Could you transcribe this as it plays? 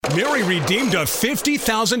Mary redeemed a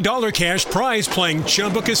 $50,000 cash prize playing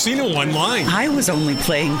Chumba Casino online. I was only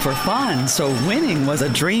playing for fun, so winning was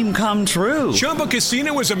a dream come true. Chumba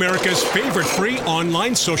Casino is America's favorite free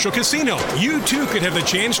online social casino. You too could have the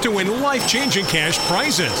chance to win life-changing cash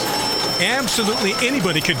prizes. Absolutely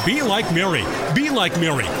anybody could be like Mary. Be like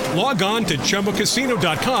Mary. Log on to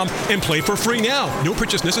ChumbaCasino.com and play for free now. No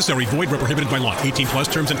purchase necessary. Void where prohibited by law. 18 plus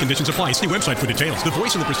terms and conditions apply. See website for details. The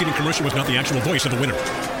voice in the preceding commercial was not the actual voice of the winner.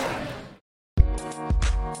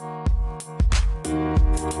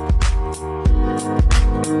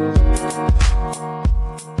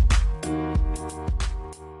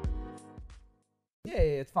 Yeah,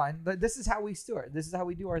 it's fine. This is how we start. This is how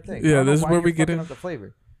we do our thing. Yeah, this is where we get in the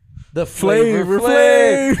flavor. The flavor.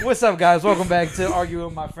 What's up, guys? Welcome back to Arguing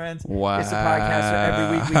with My Friends. Wow. It's a podcast where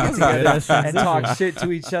every week we get together and talk shit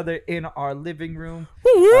to each other in our living room.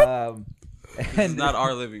 And It's not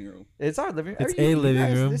our living room. It's our living room. It's a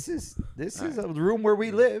living room. This is a room where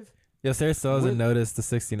we live. Yo, Sarah still hasn't noticed the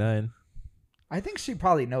 69. I think she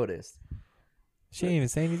probably noticed. She didn't even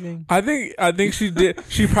say anything. I think she did.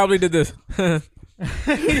 She probably did this. Who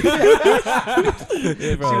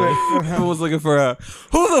was looking for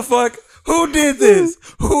who the fuck? Who did this?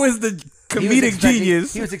 Who is the comedic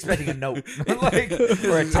genius? He was expecting a note. Like,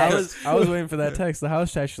 or a text. I was waiting for that text. The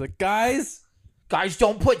house chat. She's like, guys,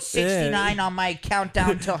 don't put 69 on my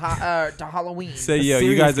countdown to Halloween. Say, yo,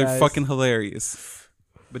 you guys are guys. fucking hilarious.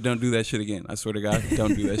 But don't do that shit again. I swear to God,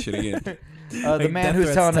 don't do that shit again. The man death who's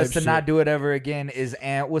threats telling us type to shit. not do it ever again is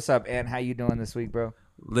Ant. What's up, Ant? How you doing this week, bro?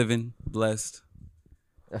 Living, blessed.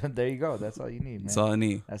 There you go. That's all you need, man. That's all I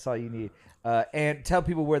need. That's all you need. And tell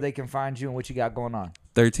people where they can find you and what you got going on.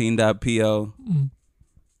 13.po.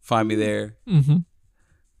 Find me there. Mm-hmm.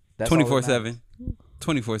 That's all that 24/7.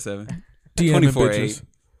 24/7. DM 24/8.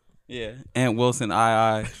 Yeah. Ant Wilson II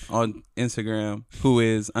on Instagram. Who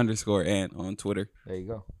is _Ant on Twitter. There you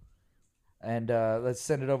go. And let's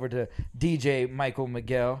send it over to DJ Michael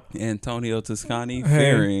Miguel. Antonio Toscani. Hey.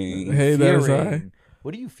 Fearing. Hey, there's I. Fearing.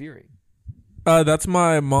 What are you fearing? That's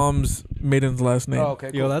my mom's maiden's last name. Oh,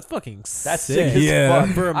 okay, cool. yo, that's fucking That's sick. sick as Yeah.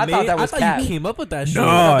 fuck. For a I thought that I was thought cat. you came up with that shit. No. I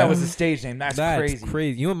thought that was a stage name. That's That's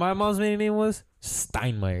crazy. You know what my mom's maiden name was?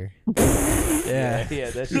 Steinmeier. Yeah,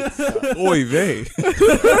 that shit sucks. Oy vey.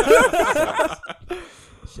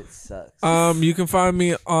 Shit sucks. You can find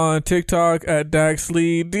me on TikTok at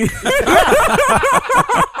Daxley.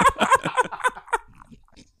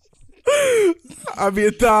 I be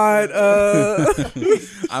a thought.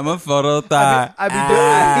 I'm a photo thought. I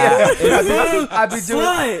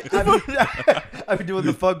be doing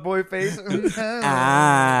the fuck boy face.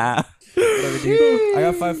 Ah. I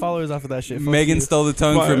got 5 followers off of that shit. Fuck Megan you. stole the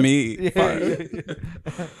tongue from me.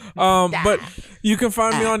 But you can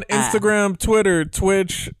find me on Instagram, Twitter,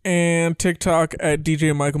 Twitch, and TikTok at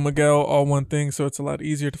DJ Michael Miguel, all one thing, so it's a lot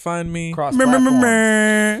easier to find me. Cross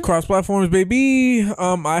platforms. Cross platforms, baby.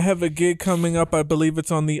 I have a gig coming up. I believe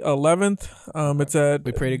it's on the 11th. It's at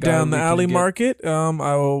We pray to God Down the we can Alley get- Market.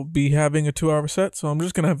 I will be having a 2-hour set, so I'm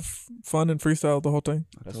just gonna have fun and freestyle the whole thing.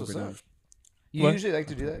 That's what's up. You What? usually like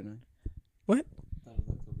to do that? What?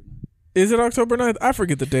 Is it October 9th? I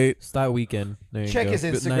forget the date. It's that weekend. There you Check go. his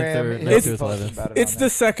But Instagram. 9th He's or posting 11th. about it It's on the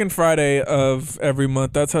second Friday of every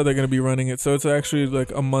month. That's how they're going to be running it. So it's actually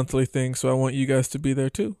like a monthly thing. So I want you guys to be there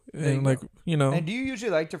too. There you And go. like, you know, And do you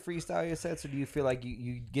usually like to freestyle your sets, or do you feel like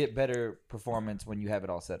you get better performance when you have it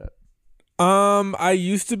all set up? I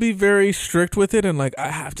used to be very strict with it and like, I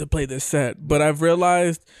have to play this set. But I've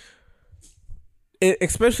realized,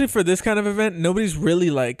 especially for this kind of event, nobody's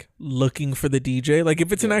really like looking for the DJ. Like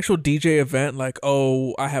if it's an actual DJ event, like,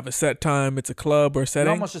 oh, I have a set time, it's a club or You're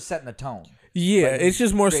setting. almost just setting the tone. Yeah, Like, it's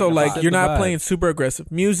just more so creating a like vibe. you're Set the not vibe. playing super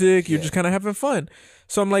aggressive music. You're Yeah. just kind of having fun.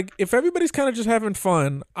 So I'm like, if everybody's kind of just having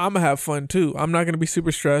fun, I'm gonna have fun too. I'm not gonna be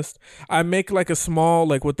super stressed. I make like a small,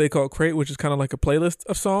 like what they call crate, which is kind of like a playlist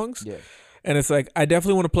of songs. Yeah. And it's like, I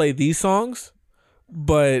definitely want to play these songs,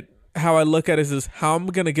 but how I look at it is how I'm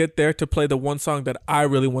gonna get there to play the one song that I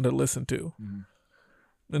really want to listen to.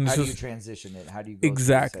 And How it's do you just transition it? How do you go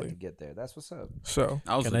Exactly. through the set to get there? That's what's up. so.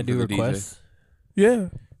 I was Can I looking do for the DJ. requests? Yeah.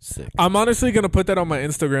 Sick. I'm honestly gonna put that on my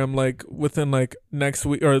Instagram, like within like next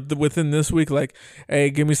week or within this week. Like, hey,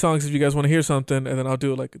 give me songs if you guys want to hear something, and then I'll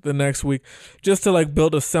do it like the next week, just to like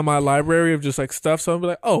build a semi library of just like stuff. So I'll be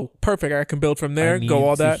like, oh, perfect, I can build from there, I need go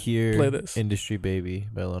all to that, hear play this. Industry Baby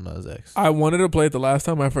by Lil Nas X. I wanted to play it the last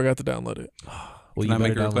time, I forgot to download it. Well, Can I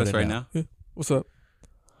make better a request download it right now? What's up?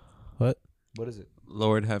 What? What is it?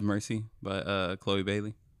 Lord Have Mercy by Chloe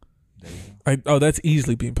Bailey. That's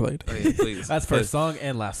easily being played. Oh, yeah, please. That's first song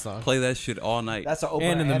and last song. Play that shit all night. That's an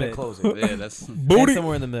opener And in the and a mid. closer. Yeah, that's And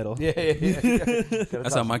somewhere in the middle. Yeah.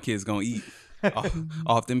 that's how my kids gonna eat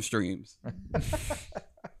off them streams.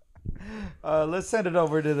 Let's send it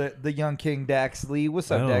over to the young king Dax Lee. What's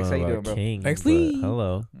up, Dax? How you doing, bro? King, Dax but Lee.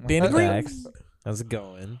 hello. Danny Green. Dax. How's it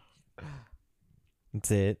going? That's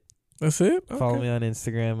it. That's it. Follow Okay. me on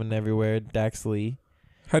Instagram and everywhere. Dax Lee.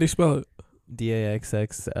 How do you spell it?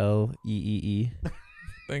 DAXXLEEE.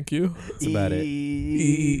 Thank you. That's about it.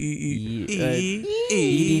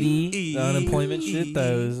 EDD. The unemployment shit.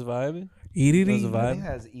 That was vibing. EDD. That was a I think vibe. it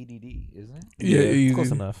has EDD, isn't it? Yeah, close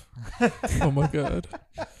EDD. enough. Oh my god.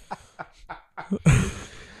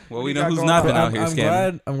 Well, we you know got who's going not on? been out here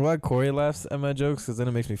scamming. I'm glad Corey laughs at my jokes because then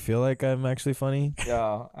it makes me feel like I'm actually funny.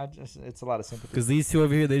 Yeah, it's a lot of sympathy. Because these two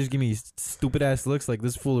over here, they just give me stupid ass looks like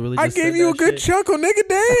this fool really. I Just gave said you a that good shit. chuckle, nigga.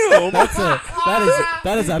 Damn.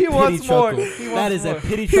 That is a He pity wants more. chuckle. He That wants is more. a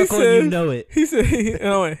pity He chuckle, and said- you know it. He said,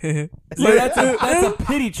 and I went, So that's a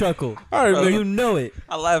pity chuckle. all right, You nigga. know it.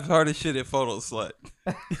 I laughed hard as shit at Photo Slut.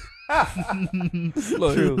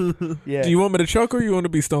 Look, True. Yeah. do you want me to chuckle or you want to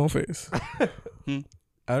be stone face?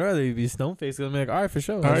 I'd rather you be stone faced. I'm like, all right, for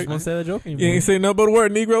sure. I All just right. won't say that joke You anymore. ain't say nothing but a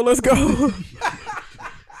word, Negro. Let's go.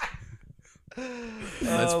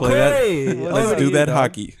 Let's play that. Corey, Let's Let's over do to that you, dog.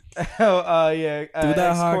 hockey. Yeah. Do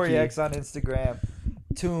that Corey hockey. X on Instagram.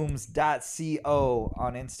 Tombs.co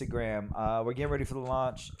on Instagram. We're getting ready for the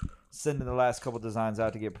launch. Sending the last couple designs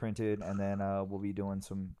out to get printed, and then we'll be doing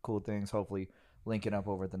some cool things. Hopefully, linking up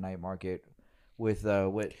over at the night market with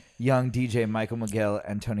young DJ Michael Miguel,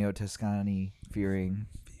 Antonio Toscani, fearing.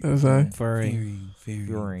 That's right. Furring.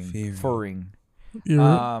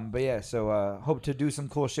 But yeah, so hope to do some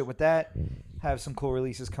cool shit with that. Have some cool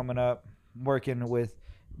releases coming up. Working with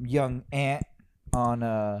young Ant on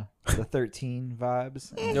the 13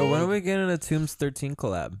 vibes. Yo, when are we getting a Tombs 13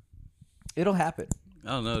 collab? It'll happen.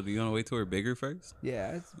 I don't know. Do you want to wait till we're bigger first?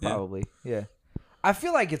 Yeah, it's Yeah. probably. Yeah. I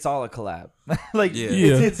feel like it's all a collab. Like Yeah.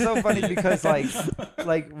 it's so funny because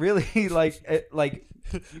like really like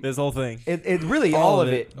This whole thing. it really all of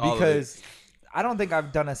it All of because I don't think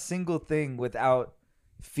I've done a single thing without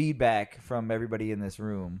feedback from everybody in this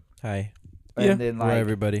room. Hi. And Yeah. then Where like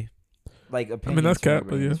everybody? opinions that's from cap,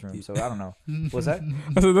 everybody in but this room. So I don't know. What's that?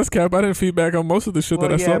 I said that's cap. I didn't feedback on most of the shit Well,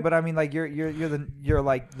 that I yeah, saw. but I mean, like you're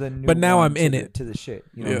like the new. But now one I'm to in the- it. to the shit.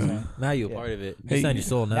 You know what I'm Yeah. saying? Now you're Yeah. part of it. Hey, You signed your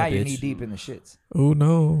soul now, Now bitch. you're knee deep in the shits. Oh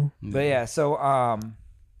no. But yeah, so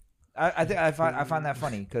I think I find that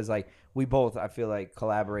funny because like we both I feel like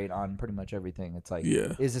collaborate on pretty much everything. It's like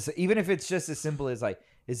Yeah. is this even if it's just as simple as like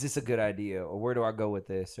is this a good idea or where do I go with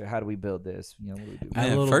this or how do we build this? You know what do we do? Add a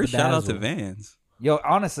Man, little first shout out to bedazzle. Vans. Yo,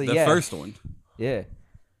 honestly, The yeah, first one. yeah,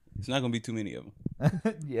 It's not gonna be too many of them.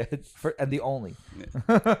 yeah, and the only.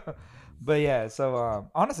 But yeah, so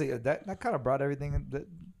honestly, that kind of brought everything.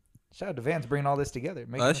 Shout out to Vans bringing all this together.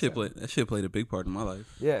 making That this shit happen. played a big part in my life.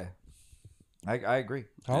 Yeah, I agree.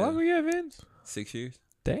 How long were you at Vince? 6 years.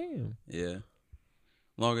 Damn. Yeah.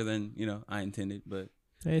 Longer than I intended, but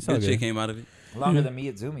Hey, it's all good shit good. came out of it. Longer than me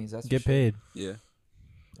at Zoomies. That's for Get sure. paid. Yeah.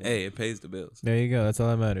 Hey, it pays the bills. There you go. That's all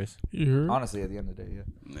that matters. You heard? Honestly, at the end of the day, yeah.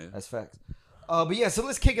 Yeah. That's facts. But yeah, so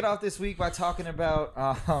let's kick it off this week by talking about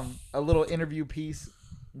a little interview piece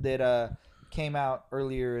that came out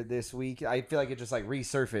earlier this week. I feel like it just like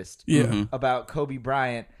resurfaced Yeah. Mhm. about Kobe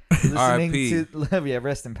Bryant. Listening R.I.P.. to yeah,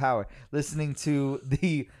 rest in power. Listening to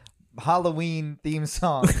the Halloween theme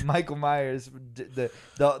song, Michael Myers, the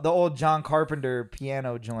old John Carpenter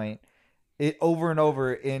piano joint, it over and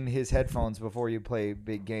over in his headphones before you play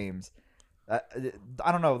big games.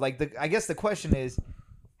 I don't know. Like I guess the question is,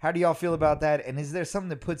 how do y'all feel about that? And is there something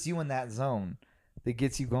that puts you in that zone that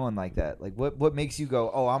gets you going like that? Like what makes you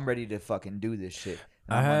go, oh, I'm ready to fucking do this shit.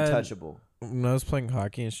 And I'm untouchable. When I was playing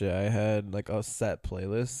hockey and shit, I had like a set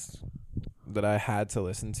playlist that I had to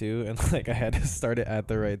listen to, and like I had to start it at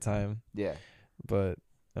the right time. Yeah, But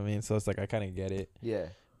I mean, so it's like I kind of get it. yeah.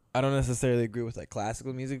 I don't necessarily agree with like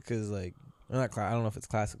classical music because like I don't know if it's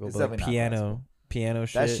classical, It's but like definitely not classical. piano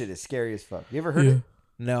shit. That shit is scary as fuck. You ever heard Yeah. it?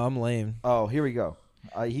 No, I'm lame. Oh, here we go.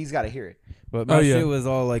 He's got to hear it. But my yeah. shit was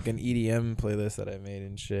all like an EDM playlist that I made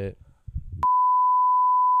and shit.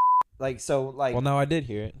 Like so, like Well, now I did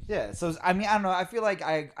hear it. yeah. So I mean, I don't know. I feel like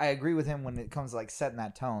I agree with him when it comes to like setting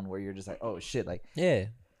that tone where you're just like, oh shit, like Yeah.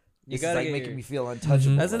 this is gotta like get making your- me feel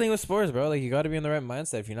untouchable. That's the Like, thing with sports, bro. Like you got to be in the right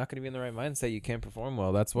mindset. If you're not going to be in the right mindset, you can't perform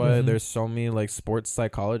well. That's why Mhm. there's so many like sports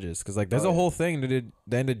psychologists because like there's Oh, a yeah. whole thing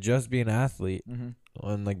to just be an athlete Mhm.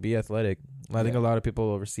 and like be athletic. I think Yeah. a lot of people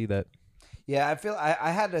oversee that. Yeah, I feel I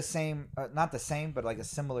had the same, not the same, but like a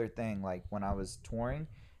similar thing. Like when I was touring,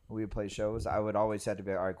 we would play shows, I would always have to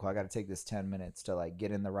be like, all right, cool. I got to take this 10 minutes to like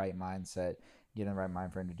get in the right mindset, get in the right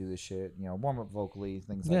mind frame to do this shit. You know, warm up vocally,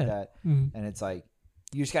 things like that. Mhm. And it's like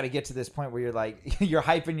you just got to get to this point where you're like you're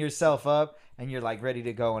hyping yourself up and you're like ready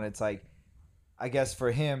to go. And it's like, I guess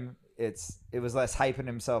for him, it was less hyping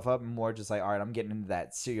himself up and more just like, all right, I'm getting into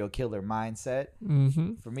that serial killer mindset.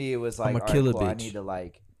 Mm-hmm. For me, it was like, I'm a all right, killer cool, I bitch. need to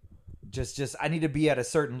like just I need to be at a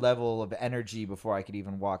certain level of energy before I could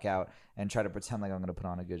even walk out and try to pretend like I'm gonna put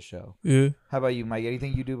on a good show. Yeah. How about you, Mike?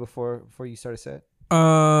 Anything you do before you start a set?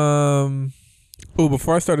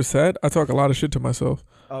 Before I start a set, I talk a lot of shit to myself.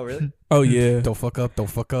 Oh, really? Oh yeah. Don't fuck up. Don't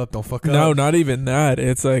fuck up. Don't fuck up. No, not even that.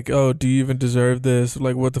 It's like, oh, do you even deserve this?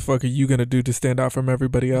 Like, what the fuck are you gonna do to stand out from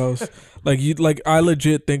everybody else? I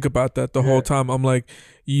legit think about that the whole time. I'm like,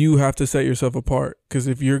 you have to set yourself apart, because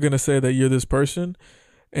if you're gonna say that you're this person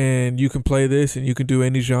and you can play this and you can do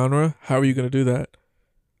any genre, how are you gonna do that?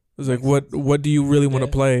 It's like, what do you really want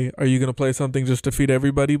to play? Are you gonna play something just to feed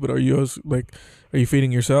everybody? But are you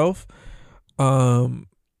feeding yourself?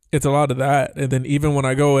 It's a lot of that. And then even when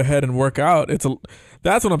I go ahead and work out,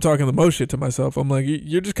 that's when I'm talking the most shit to myself. I'm like,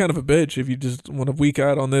 you're just kind of a bitch if you just want to weak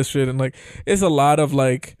out on this shit. And like, it's a lot of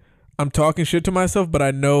like, I'm talking shit to myself, but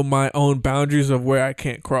I know my own boundaries of where I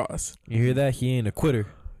can't cross. You hear that? He ain't a quitter.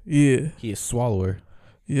 Yeah. He a swallower.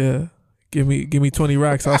 Yeah. Give me 20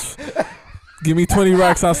 racks. Give me 20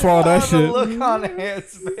 racks. I'll swallow that shit. The look on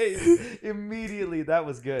his face immediately. That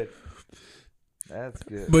was good. That's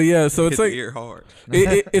good. But yeah, so it's Hit like the ear hard.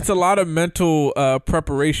 it's a lot of mental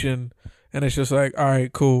preparation, and it's just like, all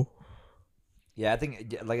right, cool. Yeah, I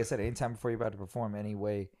think, like I said, anytime before you're about to perform, any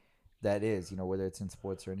way that is, whether it's in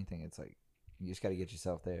sports or anything, it's like you just got to get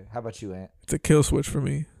yourself there. How about you, Ant? It's a kill switch for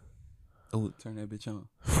me. Oh, turn that bitch on.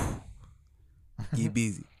 Get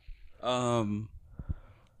busy.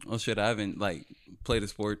 Oh shit, I haven't like played a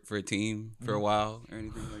sport for a team for a while or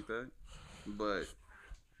anything like that, but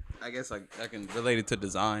I guess like I can relate it to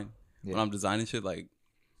design. Yeah. When I'm designing shit, like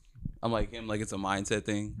I'm like him, like it's a mindset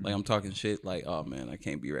thing. Like I'm talking shit, like, oh man, I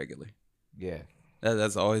can't be regular. Yeah.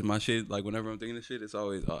 That's always my shit. Like whenever I'm thinking of shit, it's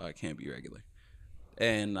always, oh, I can't be regular.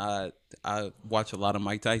 And I watch a lot of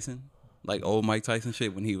Mike Tyson, like old Mike Tyson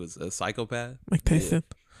shit when he was a psychopath. Mike Tyson.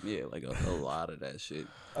 Yeah, like a lot of that shit.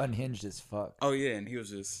 Unhinged as fuck. Oh yeah, and he was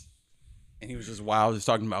just wild, just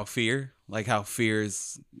talking about fear, like how fear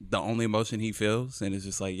is the only emotion he feels, and it's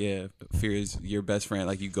just like, yeah, fear is your best friend.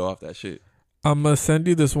 Like you go off that shit. I'm gonna send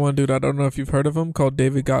you this one dude. I don't know if you've heard of him, called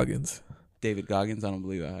David Goggins. David Goggins, I don't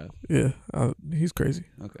believe I have. Yeah, he's crazy.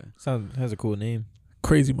 Okay, Has a cool name.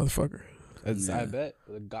 Crazy motherfucker. I bet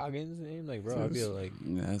the Goggins name, like, bro, I feel like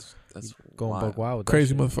yeah, that's going wild. buck wild with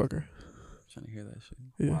Crazy that shit. motherfucker. Trying to hear that shit.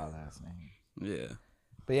 Yeah. Wow, last name. Yeah.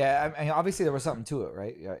 But yeah, I mean, obviously there was something to it,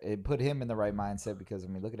 right? Yeah, it put him in the right mindset because, I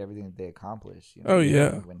mean, look at everything that they accomplished. Oh,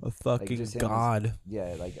 yeah. When, A fucking just him god.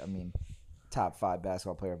 yeah, like, I mean, top 5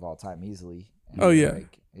 basketball player of all time easily. And Oh, yeah.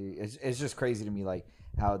 Like, it's just crazy to me, like,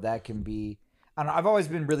 how that can be. I don't know, I've always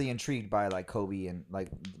been really intrigued by, like, Kobe and, like,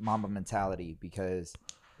 Mamba mentality, because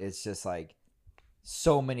it's just, like,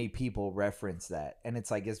 so many people reference that. And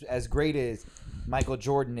it's like, as great as Michael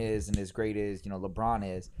Jordan is and as great as, LeBron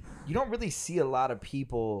is, you don't really see a lot of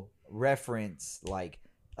people reference like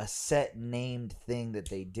a set named thing that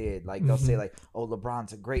they did. Like they'll say like, oh,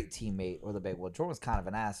 LeBron's a great teammate, or they'll be like, well, Jordan was kind of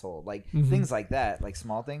an asshole, like things like that, like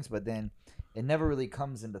small things. But then it never really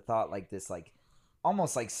comes into thought like this, like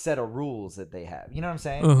almost like set of rules that they have. You know what I'm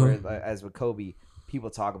saying? Where, as with Kobe,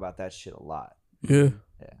 people talk about that shit a lot. Yeah.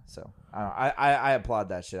 Yeah. So I applaud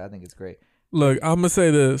that shit. I think it's great. Look, I'm gonna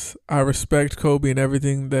say this. I respect Kobe and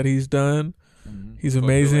everything that he's done. He's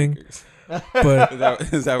amazing. But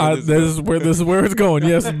is that where this is where it's going.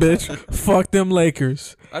 Yes, bitch. Fuck them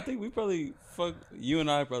Lakers. I think you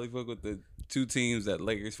and I probably fuck with the two teams that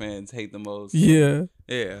Lakers fans hate the most. Yeah.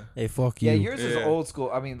 Yeah. Hey, fuck you. Yeah, yours is Yeah. old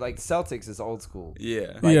school. I mean, like Celtics is old school.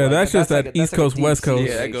 Yeah. Yeah, that's just like that a East Coast, deep West Coast.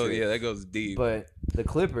 Yeah, shit. that goes deep. But the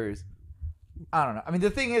Clippers, I don't know. I mean,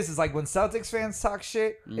 the thing is like when Celtics fans talk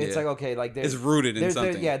shit, it's Yeah. like, okay, like it's rooted in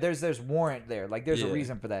something. there's warrant there. Like there's a Yeah.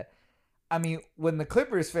 reason for that. I mean, when the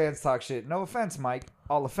Clippers fans talk shit, no offense, Mike,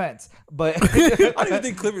 all offense, but I don't even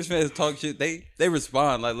think Clippers fans talk shit. They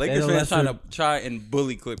respond like Lakers don't fans let try and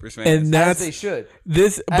bully Clippers fans. And as that's they should.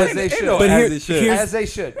 this. As But they should. no, But as here- they should. here's- As they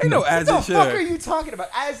should. Ain't no as what they the fuck should. are you talking about?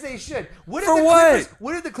 As they should. What For the what? Clippers,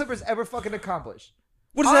 what did the Clippers ever fucking accomplish?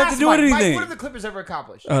 What does that have to do with Mike, anything? what did the Clippers ever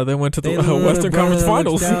accomplish? They went to the They little Western brother Conference that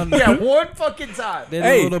looks Finals. down- Yeah, one fucking time. They're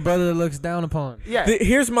Hey. the little brother that looks down upon. Yeah.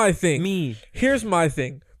 Here's my thing. Me. Here's my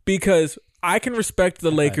thing. Because I can respect the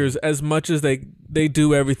Lakers as much as they they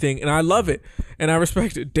do everything, and I love it, and I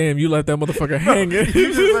respect it. Damn, you let that motherfucker hang it.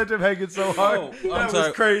 You just let him hang it so hard. Oh, that I'm was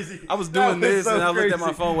sorry. crazy. I was That doing was this so and I looked at my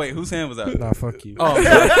crazy. phone. Wait, whose hand was that? Nah, fuck you. Oh,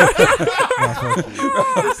 Nah, fuck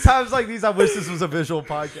you. It's times like these, I wish this was a visual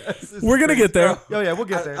podcast. This is We're gonna crazy. get there. Oh yeah, we'll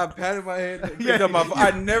get there. I patted my head. And Yeah, picked up my phone.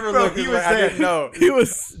 I never bro, looked he this was way. I there. didn't know. He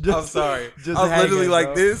was, I'm sorry. just I was literally hanging, like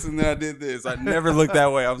bro. this, and then I did this. I never looked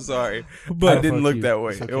that way. I'm sorry. but I didn't fuck look you. that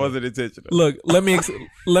way. It's okay. It wasn't intentional. look. Let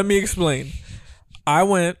me explain. I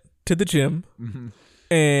went to the gym,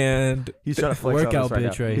 and He's trying to flex Workout on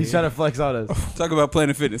us bitch now. right He's here. trying to flex on us. Talk about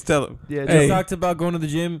Planet Fitness. Tell him. Yeah, Hey. He talked about going to the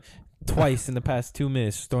gym twice in the past 2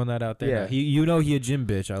 minutes. Just throwing that out there. Yeah. Now. He a gym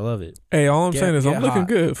bitch. I love it. hey, all I'm Get- saying is I'm get looking hot.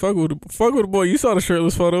 good. Fuck with the boy. You saw the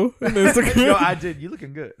shirtless photo. on Instagram. Yo, I did. You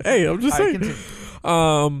looking good. Hey, I'm just All right, saying.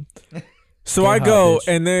 continue. So Get I hot, go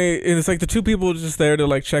bitch. and it's like the two people just there to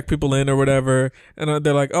like check people in or whatever, and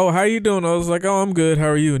they're like, "Oh, how you doing?" I was like, "Oh, I'm good. How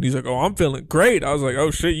are you?" And he's like, "Oh, I'm feeling great." I was like, "Oh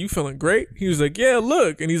shit, you feeling great?" He was like, "Yeah,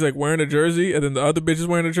 look," and he's like wearing a jersey, and then the other bitch is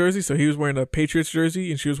wearing a jersey, so he was wearing a Patriots jersey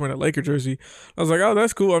and she was wearing a Laker jersey. I was like, "Oh,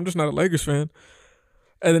 that's cool. I'm just not a Lakers fan."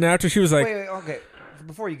 And then after she was like, Wait, okay.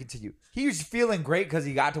 Before you continue, he was feeling great because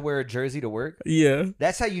he got to wear a jersey to work. "Yeah,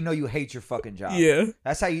 That's how you know you hate your fucking job. yeah,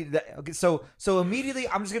 That's how you. Okay, so immediately,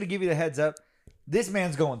 I'm just gonna give you the heads up. This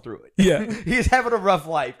man's going through it. yeah." He's having a rough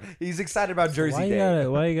life. He's excited about Jersey Day.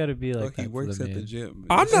 Why you gotta be like Fuck, he that to works the at the man? gym.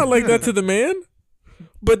 I'm not like that to the man.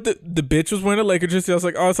 But the bitch was wearing a Laker jersey. I was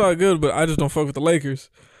like, "Oh, it's all good, but I just don't fuck with the Lakers."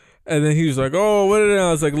 And then he was like, "Oh, what did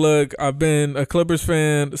I was like, look, I've been a Clippers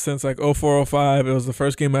fan since like 04, 05. It was the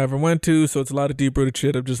first game I ever went to, so it's a lot of deep rooted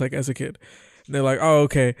shit of just like as a kid." And they're like, "Oh,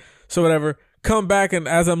 okay." So whatever. Come back, and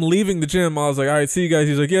as I'm leaving the gym, I was like, "All right, see you guys."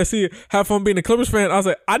 He's like, "Yeah, see you. Have fun being a Clippers fan." I was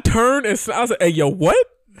like, I turned and I was like, "Hey, yo, what?"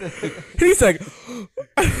 And he's like,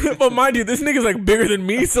 but mind you, this nigga's like bigger than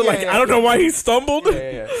me, so like yeah. I don't know why he stumbled.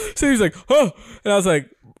 Yeah. So he's like, "Huh," and I was like,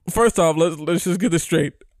 first off, let's just get this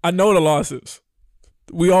straight. I know the losses.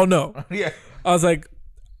 We all know. Yeah. I was like,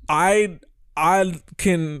 I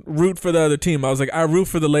can root for the other team. I was like, I root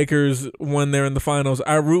for the Lakers when they're in the finals.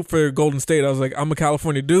 I root for Golden State. I was like, I'm a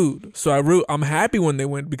California dude, so I'm happy when they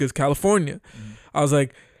win because California. I was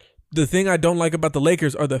like, the thing I don't like about the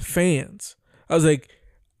Lakers are the fans. I was like,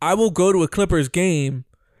 I will go to a Clippers game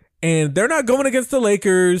and they're not going against the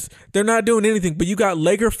Lakers. They're not doing anything, but you got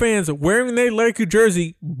Laker fans wearing their Laker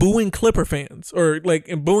jersey, booing Clipper fans or like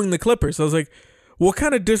and booing the Clippers. I was like, what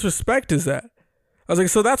kind of disrespect is that? I was like,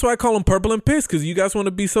 so that's why I call them purple and piss, because you guys want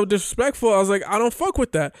to be so disrespectful. I was like, I don't fuck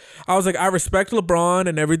with that. I was like, I respect LeBron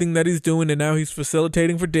and everything that he's doing, and now he's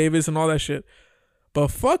facilitating for Davis and all that shit. But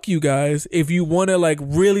fuck you guys if you want to like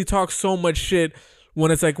really talk so much shit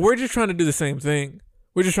when it's like, we're just trying to do the same thing.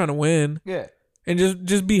 We're just trying to win. Yeah. And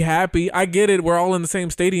just be happy. I get it. We're all in the same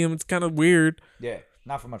stadium. It's kind of weird. Yeah.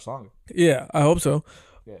 Not for much longer. Yeah, I hope so.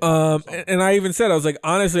 And I even said, I was like,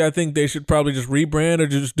 honestly, I think they should probably just rebrand or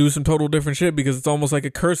just do some total different shit because it's almost like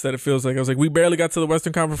a curse that it feels like. I was like, we barely got to the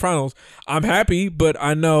Western Conference Finals. I'm happy, but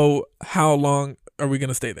I know how long are we going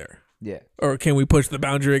to stay there? Yeah. Or can we push the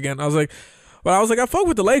boundary again? I was like, I fuck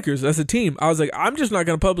with the Lakers as a team. I was like, I'm just not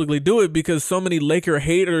going to publicly do it because so many Laker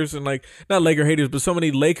haters and like, not Laker haters, but so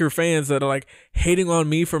many Laker fans that are like hating on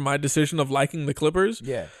me for my decision of liking the Clippers.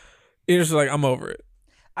 Yeah. It's just like, I'm over it.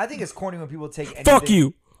 I think it's corny when people take anything. Fuck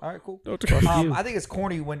you. All right, cool. you. I think it's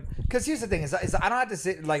corny when, because here's the thing: is I don't have to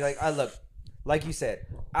sit I look, like you said,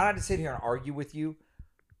 I don't have to sit here and argue with you.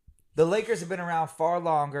 The Lakers have been around far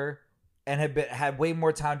longer and had way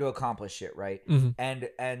more time to accomplish shit, right? Mhm.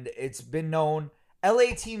 And it's been known,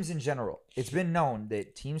 LA teams in general, it's been known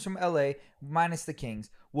that teams from LA, minus the Kings,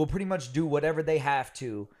 will pretty much do whatever they have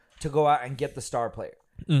to go out and get the star player.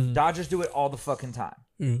 Mhm. Dodgers do it all the fucking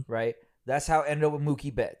time, right? That's how it ended up with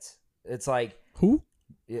Mookie Betts. It's like, Who?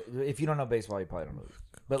 if you don't know baseball, you probably don't know.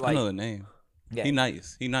 But I like, know the name. yeah, He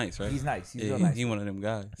nice. He nice, right? he's nice. He's Yeah, real nice. He one of them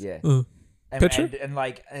guys. Yeah. Uh, Pitcher? And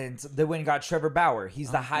they went and got Trevor Bauer. He's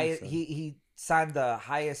the think highest. so. He signed the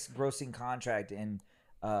highest grossing contract in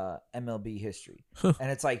MLB history.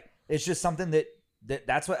 And it's like, it's just something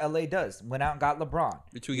that's what LA does. Went out and got LeBron.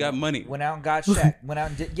 But we got money. Went out and got Shaq. Went out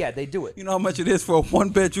and did, yeah, they do it. You know how much it is for a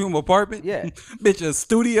 1-bedroom apartment? Yeah. Bitch, a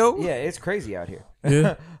studio? Yeah, it's crazy out here.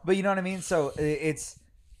 Yeah. But you know what I mean? So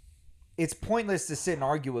it's pointless to sit and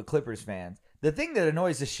argue with Clippers fans. The thing that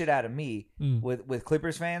annoys the shit out of me with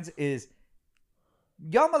Clippers fans is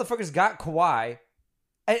y'all motherfuckers got Kawhi.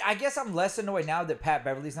 And I guess I'm less annoyed now that Pat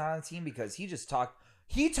Beverly's not on the team because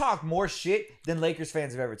he talked more shit than Lakers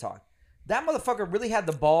fans have ever talked. That motherfucker really had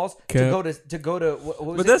the balls to go to what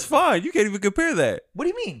was But it? that's fine. You can't even compare that. What do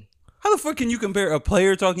you mean? How the fuck can you compare a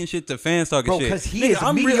player talking shit to fans talking Bro, shit? because he Nigga, is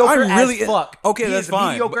I'm mediocre really, as fuck. Okay, He that's is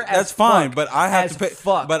fine. mediocre as That's fine, fuck. but I have As to pay.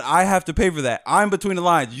 fuck. But I have to pay for that. I'm between the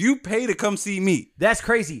lines. You pay to come see me. That's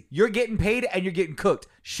crazy. You're getting paid and you're getting cooked.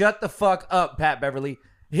 Shut the fuck up, Pat Beverly.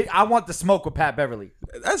 I want the smoke with Pat Beverly.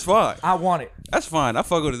 That's fine. I want it. That's fine. I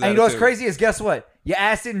fuck with that. And you know what's crazy is guess what? Your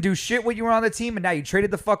ass didn't do shit when you were on the team, and now you traded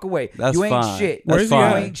the fuck away. That's you ain't fine. shit. That's You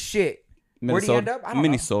fine. ain't shit. Minnesota. Where'd he end up? I don't know.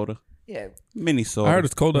 Minnesota. Yeah. Minnesota. I heard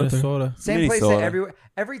it's cold out there. Minnesota. Same place that Minnesota. everywhere.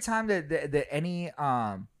 Every time that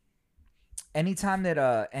anytime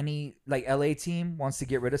that any like LA team wants to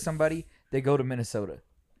get rid of somebody, they go to Minnesota.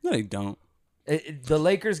 No, they don't. The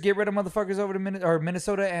Lakers get rid of motherfuckers over to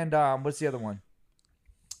Minnesota, and what's the other one?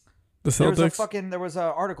 The There was Celtics. there was an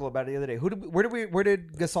article about it the other day. Where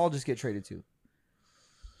did Gasol just get traded to?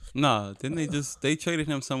 Nah, didn't they traded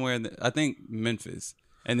him somewhere? I think Memphis,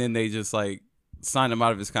 and then they just like signed him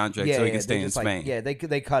out of his contract so he can they stay in just, Spain.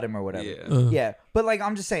 they cut him or whatever. Yeah. Yeah, but like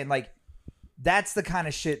I'm just saying, like that's the kind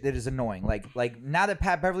of shit that is annoying. Like now that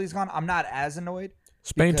Pat Beverly's gone, I'm not as annoyed.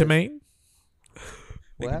 Spain to because- Maine.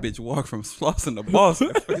 Make What? a bitch walk from Slauson to Boston.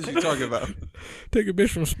 What the fuck is you talking about? Take a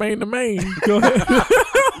bitch from Spain to Maine. Go ahead.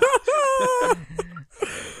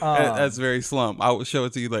 That's very slump. I will show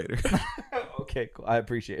it to you later. Okay, cool. I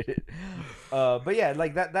appreciate it. But yeah,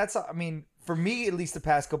 like that's I mean, for me at least the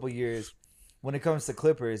past couple years, when it comes to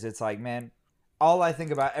Clippers, it's like, man, all I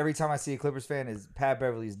think about every time I see a Clippers fan is Pat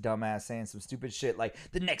Beverly's dumbass saying some stupid shit like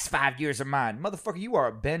the next 5 years are mine. Motherfucker, you are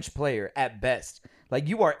a bench player at best. Like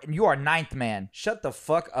you are ninth man. Shut the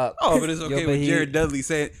fuck up. Oh, but it's okay but with he- Jared Dudley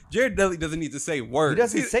saying. Jared Dudley doesn't need to say words. He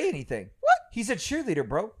doesn't say anything. What? He's a cheerleader,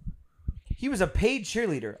 bro. He was a paid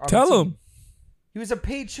cheerleader. On the Tell team. him. He was a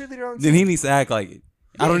paid cheerleader on the Then team. he needs to act like it.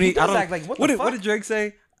 Yeah, I don't he need. does I don't act like, what the what fuck? did Drake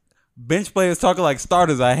say? Bench players talking like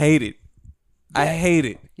starters. I hate it. I hate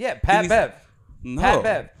it. Yeah, Pat He needs- Bev. No. Pat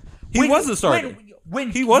Bev. He was a starter.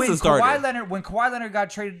 He was a starter. When Kawhi Leonard got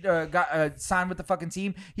traded, signed with the fucking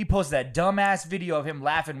team, he posted that dumbass video of him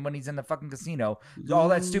laughing when he's in the fucking casino. All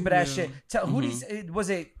that stupid ass shit. Who was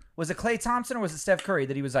it? Was it Klay Thompson or was it Steph Curry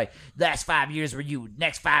that he was like, "Last 5 years were you,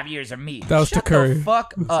 next 5 years are me"? That was Shut to Curry. the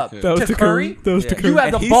fuck up. That was to to Curry. That was to You Curry. have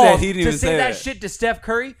And the he balls said he didn't to even say say that that. shit to Steph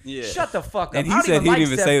Curry. Yeah. Shut the fuck up. And he I don't said even he like didn't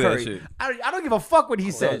even Steph say that Curry. shit. I don't give a fuck what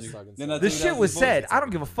he said. Then I The think shit that was his said. boy. I don't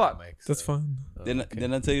give a fuck. That's fine.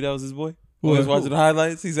 Didn't I tell you that was his boy? What? I was watching the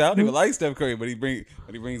highlights. He said, "I don't even like Steph Curry," but he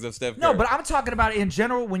brings up Steph Curry. No, but I'm talking about in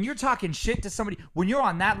general. When you're talking shit to somebody, when you're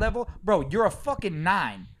on that level, bro, you're a fucking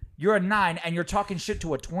 9. You're a 9, and you're talking shit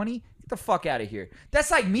to a 20. Get the fuck out of here.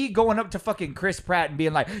 That's like me going up to fucking Chris Pratt and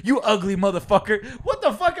being like, "You ugly motherfucker." What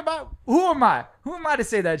the fuck about? Who am I? Who am I to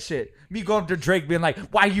say that shit? Me going up to Drake being like,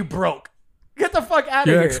 "Why you broke?" Get the fuck out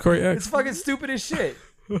of Your here. ex, Corey X. It's fucking stupid as shit.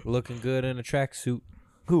 Looking good in a tracksuit.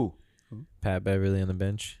 Who? Pat Beverly on the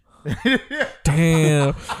bench.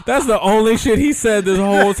 Damn. That's the only shit he said this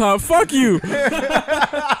whole time. Fuck you.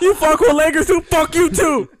 You fuck with Lakers too. Fuck you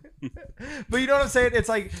too. But you know what I'm saying? It's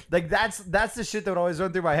like that's the shit that would always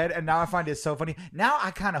run through my head, and now I find it so funny. Now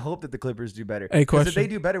I kind of hope that the Clippers do better. Hey, 'Cause if question. they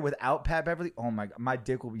do better without Pat Beverly, oh my god, my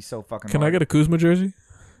dick will be so fucking. Can I hard. get a Kuzma jersey?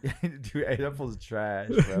 Dude, hey, that fool's trash,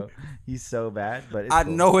 bro. He's so bad, but it's I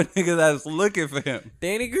cool. know a nigga that's looking for him.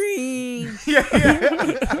 Danny Green.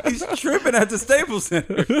 He's tripping at the Staples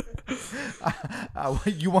Center.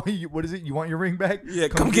 What is it? You want your ring back? Yeah,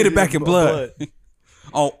 come get it back in blood.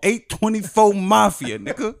 On 824 Mafia,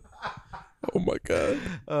 nigga. Oh my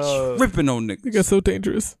god. Ripping on You niggas. got so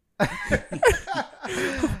dangerous.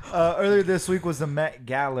 Earlier this week was the Met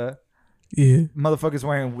Gala. Yeah. Motherfuckers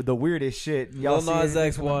wearing the weirdest shit. Y'all Lil see Nas it?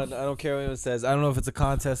 X won. I don't care what anyone says. I don't know if it's a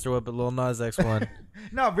contest or what, but Lil Nas X won.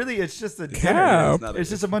 No, really, it's just a dinner. Cap. It's not It's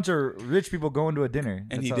just a bunch of rich people going to a dinner. and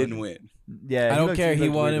That's he all didn't it is. win. Yeah, I don't looked- care. He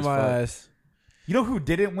looked won weird in as my fuck. eyes. You know who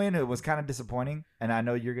didn't win? It was kind of disappointing, and I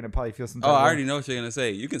know you're gonna probably feel some. Oh, type I of- already know what you're gonna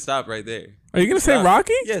say. You can stop right there. Are you gonna say Stop.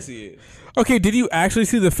 Rocky? Yes, he is. Okay, did you actually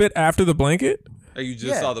see the fit after the blanket? Or you just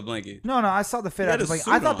Yeah. saw the blanket. No, I saw the fit. He had out of the a blanket.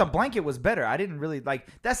 suit I thought the on. blanket was better. I didn't really like.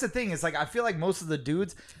 That's the thing. Is like I feel like most of the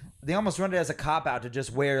dudes, they almost run it as a cop out to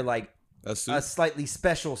just wear like A suit. a slightly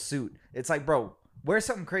special suit. It's like, bro, wear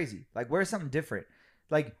something crazy. Like wear something different.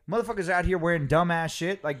 Like motherfuckers are out here wearing dumbass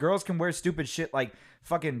shit. Like girls can wear stupid shit like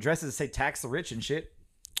fucking dresses that say tax the rich and shit.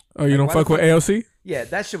 Oh, you don't why the fuck with fuck- AOC? Yeah,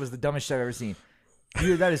 that shit was the dumbest shit I've ever seen.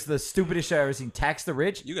 Dude, that is the stupidest shit I've ever seen. Tax the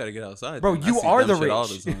rich. You gotta get outside. Bro, then. I you see are dumb the shit all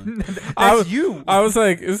the rich. time. That's I was, you. I was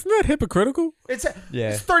like, isn't that hypocritical? It's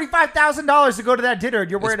Yeah. it's $35,000 to go to that dinner, and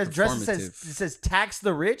you're wearing a It's dress that performative. says "tax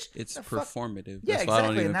the rich." It's The fuck? performative. Yeah, That's why I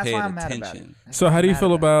don't exactly, even and that's pay why it I'm mad about it. attention. That's So why how I'm do you mad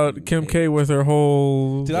feel about about Kim K with her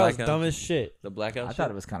whole? Dude, that was Blackout dumb shit. as shit. The blackout. I thought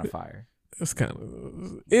it was kind of fire. It's kind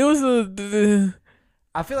of. It was a.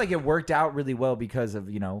 I feel like it worked out really well because of,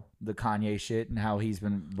 the Kanye shit and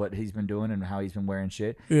what he's been doing and how he's been wearing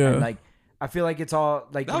shit. Yeah. And like, I feel like it's all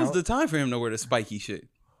like, That was the time for him to wear the spiky shit.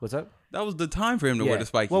 what's up? That was the time for him to wear the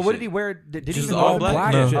spiky Well, shit. what did he wear? Did he Just even all wear the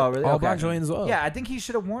black. No. Oh, really? All Okay. black Jordans as well. Yeah, I think he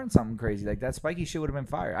should have worn something crazy. Like that spiky shit would have been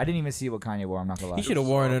fire. I didn't even see what Kanye wore. I'm not gonna lie. He should have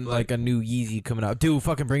worn like a new Yeezy coming out. Dude,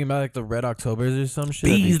 fucking bring him out like the Red Octobers or some shit.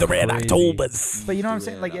 These the Red Crazy. Octobers. But you know what I'm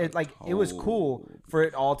saying? Like, it was cool for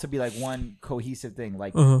it all to be like one cohesive thing.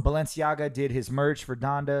 Like Uh-huh. Balenciaga did his merch for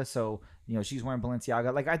Donda, so she's wearing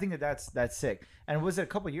Balenciaga. Like I think that's sick. And was it a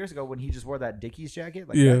couple years ago when he just wore that Dickies jacket?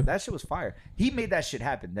 Like Yeah. that shit was fire. He made that shit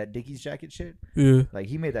happen. That Dickies jacket shit. Yeah. Like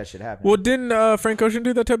he made that shit happen. Well, didn't Frank Ocean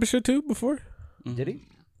do that type of shit too before? Did he?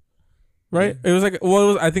 Right? It was like,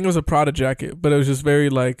 well, I think it was a Prada jacket, but it was just very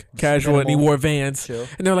like casual, and he minimal, wore Vans, chill.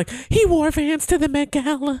 and they're like, he wore Vans to the Met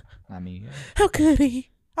Gala. I mean, How could he?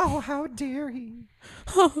 oh how dare he?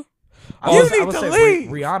 You I will need to say leave.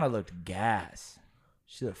 Rihanna looked gas.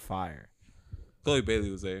 She looked fire. Chloe Bailey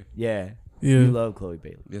was there. Yeah. Yeah, You love Chloe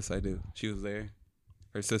Bailey. Yes, I do. She was there.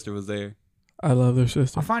 Her sister was there. I love their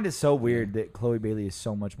sister. I find it so weird that Chloe Bailey is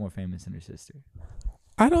so much more famous than her sister.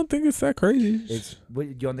 I don't think it's that crazy.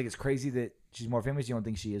 You don't think it's crazy that she's more famous? You don't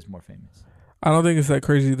think she is more famous? I don't think it's that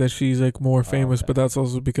crazy that she's like more famous, okay. but that's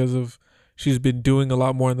also because of she's been doing a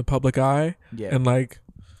lot more in the public eye, Yeah. and like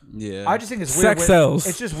Yeah. I just think it's weird. sex sells.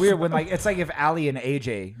 It's just weird when it's like if Ali and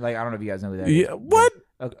AJ, like I don't know if you guys know who that is. Yeah, what?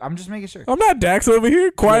 I'm just making sure. I'm not Dax over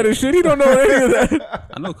here, quiet as shit. He don't know any of that.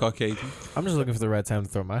 I know Caucasian. I'm just looking for the right time to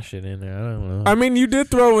throw my shit in there. I don't know. I mean, you did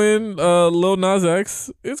throw in Lil Nas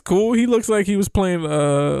X. It's cool. He looks like he was playing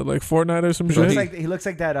like Fortnite or some shit. He looks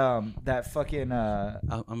like that fucking I'm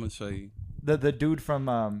gonna show you. the dude from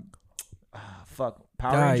Power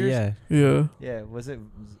Rangers. yeah. Yeah, was it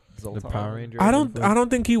Zoltar? The Power Ranger. I don't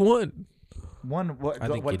think he won. What I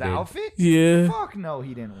think what he the did. outfit? Yeah, Fuck no,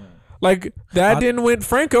 he didn't win. like that didn't win.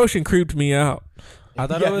 Frank Ocean creeped me out. I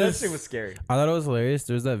thought Yeah, it that was. shit was scary. I thought it was hilarious.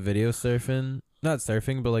 There's that video surfing. Not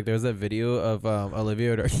surfing, but like there's that video of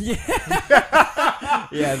Olivia.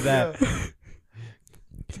 Yeah, that.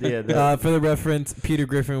 Yeah, For the reference, Peter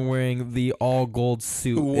Griffin wearing the all gold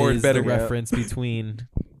suit Who wore it is better? the reference between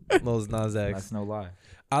Lil Nas X. that's no lie.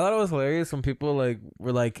 I thought it was hilarious when people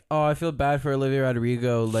were like, "Oh, I feel bad for Olivia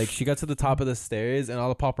Rodrigo." Like she got to the top of the stairs and all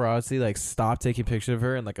the paparazzi stopped taking pictures of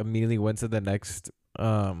her and immediately went to the next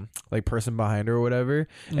person behind her or whatever.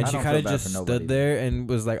 And I she don't kind of feel bad just for nobody. stood there and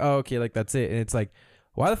was like, "Oh, okay, that's it." And it's like,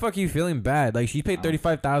 why the fuck are you feeling bad? Like she paid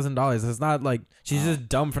 $35,000. It's not like she's just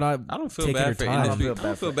dumb for not. I don't feel taking her bad for time. industry. I don't I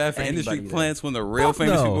don't feel bad for industry anybody plants when the real Fuck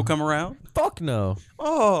famous no. people come around. Fuck no.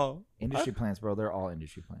 Oh, Industry plants, bro. They're all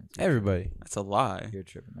industry plants. Everybody. that's a lie. You're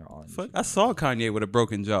tripping. They're all industry. Fuck, I saw Kanye with a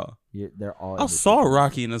broken jaw. They're all. I industry saw plants.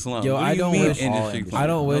 Rocky in the slum. Yo, What I do you don't mean wish- industry I plants? I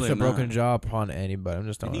don't No, wish they're a broken not. jaw upon anybody. I'm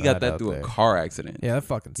just And throwing he got that out through there. a car accident. Yeah, that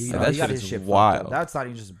fucking He, sucks. that he got shit his is shit fucked wild. up. That's not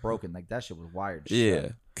even just broken. Like that shit was wired. Yeah.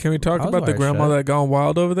 shut. Can we talk I was about the wired grandma shut. that gone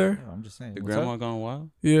wild over there? Yeah, I'm just saying. The What's grandma up? gone wild?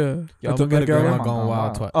 Yeah, Yo, at I'm the gonna get Met a Gala? grandma gone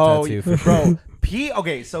wild Oh, tattoo for bro. Pete.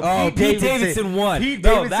 Okay, so Oh, Pete Pete Davidson won. Pete No,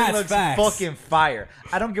 Davidson that's looks facts. fucking fire.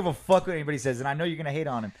 I don't give a fuck what anybody says, and I know you're gonna hate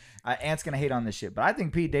on him. Ant's gonna hate on this shit, but I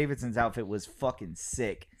think Pete Davidson's outfit was fucking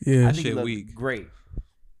sick. Yeah. I think he Shit looked weak. great.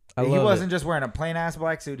 I He love wasn't it. just wearing a plain ass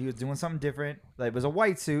black suit. He was doing something different. Like it was a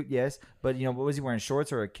white suit, yes, but what was he wearing?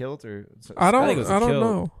 Shorts or a kilt or? I think it was a don't kill.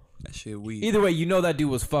 know. That shit weak. Either way, you know that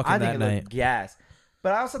dude was fucking I think that it night. looked gas.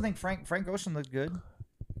 But I also think Frank Ocean looked good.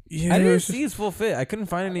 Yeah, I didn't it's, see his full fit. I couldn't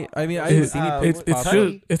find any. I mean, I didn't see any it's pics. pop just-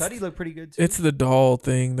 up. it's- Cuddy looked pretty good too. it's the doll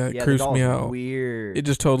thing that yeah, the creeps doll's me out. weird. It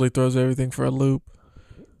just totally throws everything for a loop.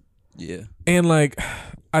 Yeah. And like,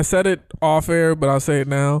 I said it off air, but I'll say it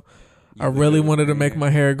now. I really wanted to make my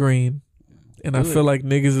hair green. And I feel like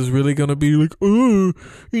niggas is really gonna be like, oh,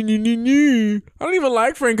 I don't even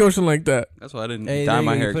like Frank Ocean like that. That's why I didn't Hey, dye there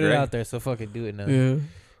my you go, hair you put gray. it out there, so fucking do it now. Yeah.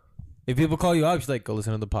 If people call you up, just like go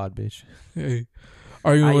listen to the pod, bitch. Hey,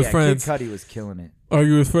 arguing with friends. Kid Cudi was killing it.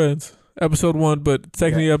 Argue with friends. Episode 1, but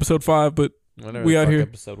technically episode 5. But Whatever We the out fuck here.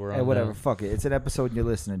 Episode we're on Hey, whatever. now. Fuck it. It's an episode. And you're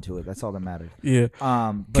listening to it. That's all that matters. yeah,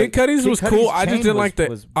 But Kid Cudi's was Kid cool. Cudi's I just chain didn't like the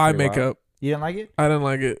was eye pretty wild. makeup. You didn't like it? I didn't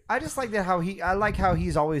like it. I just like that I like how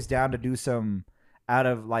he's always down to do some out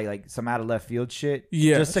of some out of left field shit.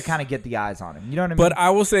 Yes. Just to kind of get the eyes on him. You know what I mean? But I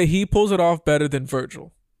will say he pulls it off better than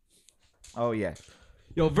Virgil. oh yeah.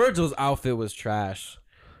 Yo, Virgil's outfit was trash.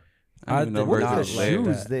 I don't even know What Virgil are the was like there.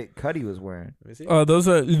 shoes that Cudi was wearing? Let me see. Those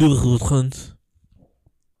are Louis Vuittons.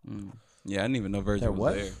 Yeah, I didn't even know Virgil They're was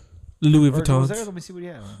what? there. Louis Virgil was there? Vuittons. Let me see what he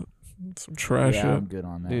had. Some trash Yeah, shit. I'm good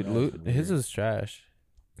on that. Dude, That was his weird. is trash.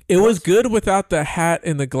 It was good without the hat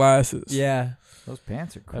and the glasses. Yeah. Those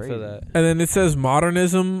pants are I crazy. feel that. And then it says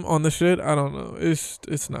modernism on the shit. I don't know.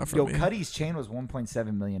 It's not for Yo, me. Cuddy's chain was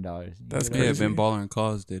 $1.7 million. That's Yeah, crazy. Ben Baller and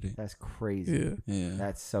Cause did it. That's crazy. Yeah. Yeah.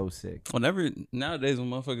 That's so sick. Whenever nowadays when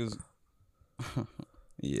motherfuckers,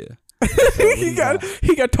 yeah, he got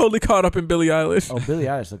totally caught up in Billie Eilish. Oh, Billie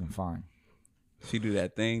Eilish looking fine. she do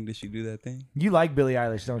that thing. Did she do that thing? You like Billie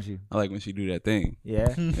Eilish, don't you? I like when she do that thing.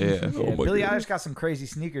 Yeah. Yeah. Yeah, Oh my Billie God. Eilish got some crazy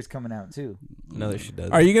sneakers coming out too. No, that she does.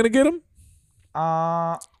 Are you gonna get him?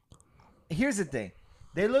 Here's the thing.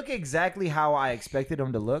 They look exactly how I expected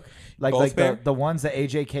them to look. Like Both pair? the ones that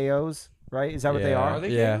AJ KOs, right? Is that what they Yeah. are? Are they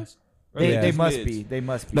Yeah. KOs? Or They, they they just must mids? be. They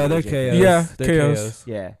must be. No, they're AJ KOs. Yeah, They're KOs.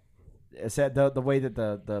 Yeah. It's that the way that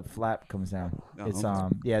the flap comes down. Oh, It's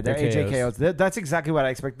okay. yeah, they're They're AJ KOs. KOs. That's exactly what I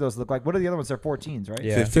expected those to look like. What are the other ones? They're 14s, right?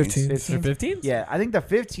 Yeah. 15. 15s? 15s? Yeah, I think the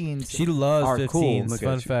 15s. She loves Are 15s. cool. Look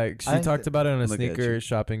Fun at you. fact. She I think talked about it on a Look at sneaker you.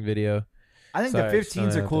 shopping video. I think Sorry, the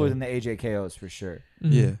 15s sorry are cooler out than the AJ KOs for sure.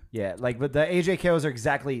 Yeah. Yeah, like but the AJ KOs are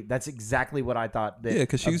exactly that's exactly what I thought. That Yeah,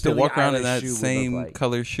 because she a used to Billie walk around in Eilish that shoe would look same like.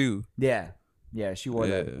 color shoe. Yeah, yeah, she wore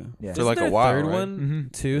Yeah. that. Yeah. For like Isn't a there while, third right? one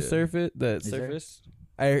Mhm. to Yeah. surface that Is there? surfaced.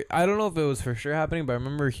 I don't know if it was for sure happening, but I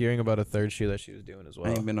remember hearing about a third shoe that she was doing as I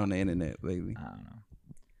well. ain't been on the internet lately. I don't know.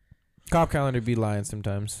 Cop calendar be lying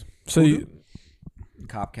sometimes. So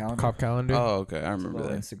Cop calendar. Cop calendar. Oh, okay. I It's a remember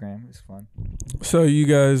little that. Instagram. It's fun. so you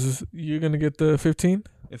guys, you're gonna get the 15?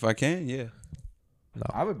 If I can, yeah.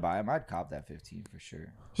 I would buy them. I'd cop that 15 for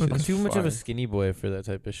sure. I'm Shit's too much of fire. a skinny boy for that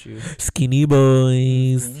type of shoe. Skinny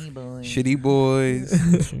boys. Shitty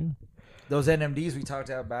boys. Those NMDs we talked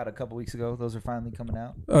about a couple weeks ago. Those are finally coming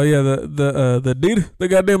out. Oh yeah, the Adidas, the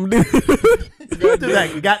goddamn Adidas.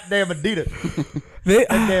 that goddamn Adidas. They, That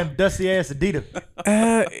damn dusty ass Adidas.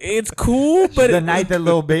 it's cool, but the night that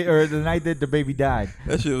little baby or the night that the baby died.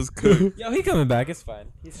 That shit was cooked. Yo, he coming back. It's fine.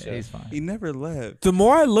 He's He's fine. He never left. the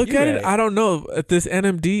more I look You at it, right. I don't know. At this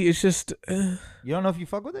NMD, it's just You don't know if you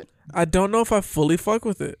fuck with it? I don't know if I fully fuck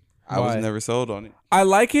with it. I was Why? never sold on it. I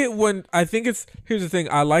like it when I think it's here's the thing.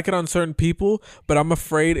 I like it on certain people, but I'm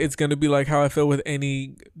afraid it's gonna be like how I feel with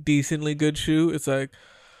any decently good shoe. It's like,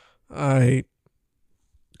 I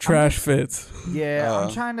trash fits. Yeah, I'm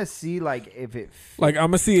Uh, trying to see like if it. Like I'm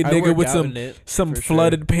gonna see a I nigga work with out in it, some for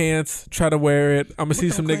flooded pants try to wear it. I'm gonna see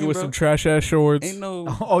them some nigga clean, with bro. some trash ass shorts. Ain't no,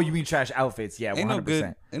 Oh, you mean trash outfits? Yeah, ain't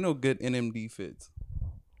 100%. no good NMD fits.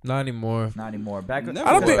 Not anymore. Not anymore. Back, Never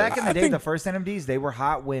because was. back in the I day, think- the first NMDs they were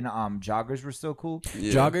hot when joggers were still cool.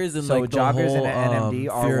 Yeah. Joggers and So like the joggers whole and NMD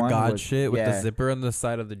Fear R1 God was- shit with yeah. the zipper on the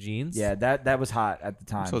side of the jeans. Yeah, that was hot at the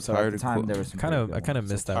time. so So at tired the of time cool- there was some kind pretty of. good I kind of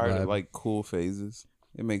ones. missed that Tired vibe. of like cool phases.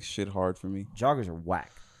 It makes shit hard for me. Joggers are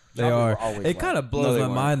whack. They Joggers are. were always It whack. kind of No, blows they my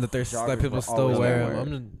weren't. mind that there's Joggers like people were still always wear whack.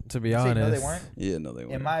 them. To be You say, honest, no, they weren't. Yeah, no, they In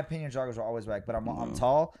weren't. my opinion, joggers were always whack. But I'm No.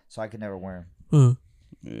 tall, so I could never wear Uh, them.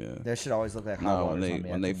 Yeah. That should always look like hot No, waters when they on me.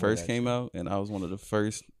 I when they couldn't wear first that came shit. out, and I was one of the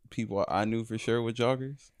first people I knew for sure with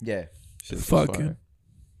joggers. Yeah. Shit was Fucking. fire.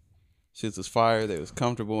 Shit was fire. They was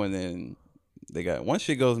comfortable, and then they got once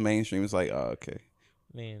shit goes mainstream, it's like, oh, okay.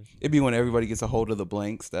 man. It'd be when everybody gets a hold of the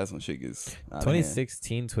blanks. That's when shit gets out of hand.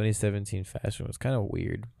 2016, 2017 fashion was kind of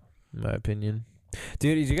weird, in my opinion.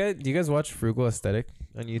 Dude, do you guys watch Frugal Aesthetic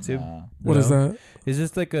on YouTube? Nah. what is No? that? It's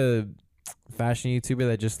just like a fashion YouTuber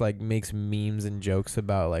that just like makes memes and jokes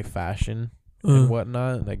about like fashion and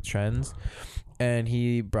whatnot, like trends. And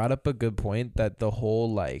he brought up a good point that the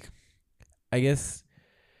whole like, I guess,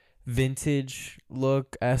 vintage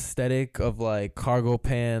look aesthetic of like cargo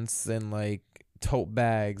pants and like tote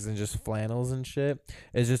bags and just flannels and shit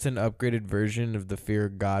is just an upgraded version of the Fear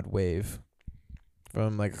God wave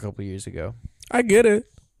from like a couple years ago. I get it.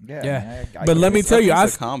 Yeah. Yeah. man, I But get let it. me tell you,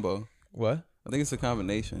 It's a combo. What? I think it's a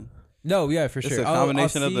combination. No, yeah, for It's sure. a I'll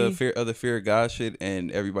combination of the see- fear of God shit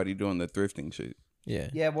and everybody doing the thrifting shit. Yeah.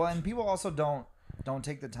 Yeah, well, and people also don't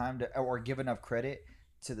take the time to or give enough credit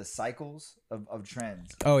to the cycles of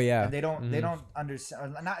trends. Oh yeah. And they don't Mhm.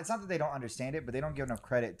 understand. It's not that they don't understand it, but they don't give enough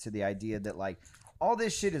credit to the idea that like all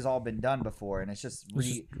this shit has all been done before, and it's just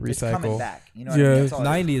it's coming recycle. back. You know, what Yeah, I mean? it's That's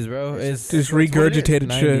all it is. 90s, bro. It's It's Just what it is. regurgitated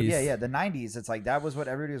 90s. shit. Yeah, the 90s. It's like that was what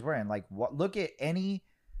everybody was wearing. Like, what? Look at any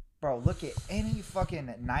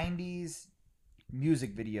fucking 90s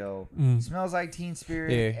music video. Smells Like Teen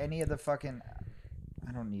Spirit. Yeah. Any of the fucking.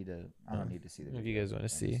 I don't need to see the video. If you guys wanna to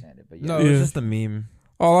see. understand it, but no, Yeah. it's just a meme.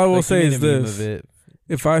 All I will Like, he say made is a meme this: of it.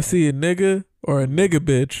 if I see a nigga or a nigga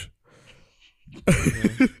bitch,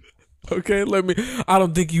 okay, I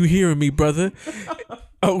don't think you hearing me, brother.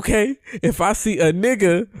 Okay, if I see a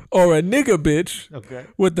nigga or a nigga bitch Okay.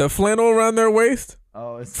 with the flannel around their waist,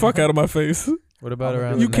 Oh, it's fuck out of my face. What about I'm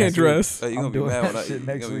around? doing You the can't next dress. You I'm gonna be doing mad when that I shit you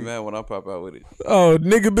next gonna be week. mad when I pop out with it. Oh,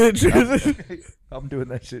 nigga, bitch, I'm doing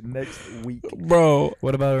that shit next week. bro.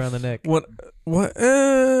 What about around the neck? What?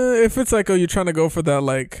 If it's like, oh, you're trying to go for that,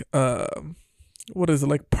 like, what is it,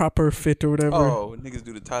 like proper fit or whatever? Oh, niggas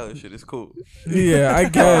do the Tyler shit. It's cool. Yeah, I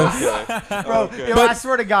guess. Bro, Okay. yo, I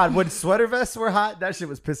swear to God, when sweater vests were hot, that shit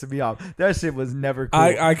was pissing me off. That shit was never cool.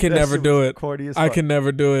 I can That never shit do was it. Corny as I fuck. can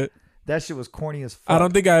never do it. That shit was corny as fuck. I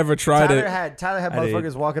don't think I ever tried Tyler it. had I did.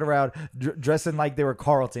 motherfuckers walking around dressing like they were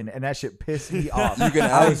Carlton, and that shit pissed me off. You can I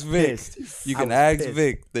ask was Vic. pissed. You I can was ask pissed.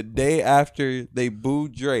 Vic the day after they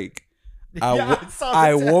booed Drake. Yeah, I saw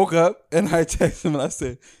I that. woke up and I texted him and I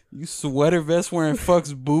said, "You sweater vest wearing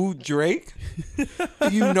fucks booed Drake?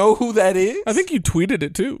 You know who that is?" I think you tweeted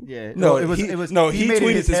it too. Yeah, No, it was. he, It was. no, he he made it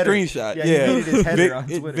tweeted his the header. screenshot. Yeah, Yeah, he made it his header Vic, on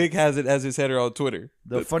Twitter. Vic has it as his header on Twitter.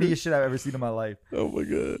 The funniest shit I've ever seen in my life. Oh my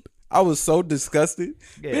god. I was so disgusted.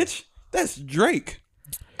 Yeah. Bitch, that's Drake.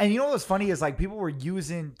 And you know what's funny is like people were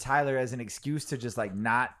using Tyler as an excuse to just like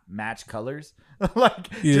not match colors, like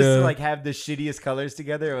just Yeah. to like have the shittiest colors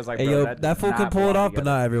together. It was like, Hey, bro, yo, that that fool does can not pull it belong off, but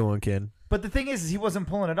together. not everyone can. But the thing is he wasn't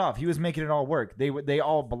pulling it off. He was making it all work. They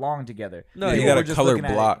all belong together. No, Yeah, People you got were a just color looking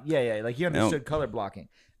at it. block. Yeah, like he understood color blocking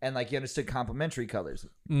and like he understood complementary colors.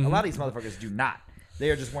 Mm-hmm. A lot of these motherfuckers do not. They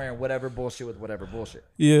are just wearing whatever bullshit with whatever bullshit.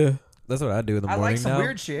 Yeah. That's what I do in the I morning like some now.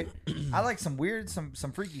 weird shit. I like some weird, some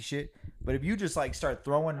freaky shit. But if you just like start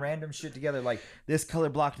throwing random shit together, like this color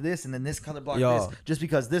blocked this and then this color blocked Yo. this, just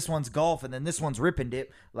because this one's golf and then this one's rip and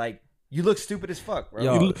dip, like you look stupid as fuck, bro.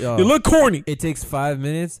 Yo. You look corny. It takes 5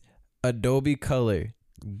 minutes. Adobe Color.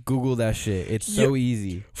 Google that shit. It's so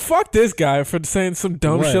easy. Fuck this guy for saying some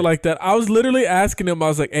dumb What? shit like that. I was literally asking him. I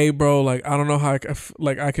was like, "Hey, bro, like I don't know how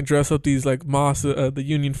I can dress up these like Moss, the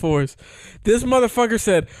Union 4s." This motherfucker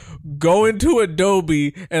said, "Go into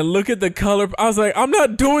Adobe and look at the color." I was like, "I'm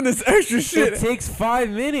not doing this extra It shit." takes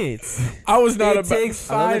 5 minutes. I was not It about. takes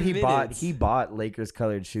I love 5 that minutes. he bought Lakers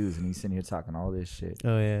colored shoes and he's sitting here talking all this shit.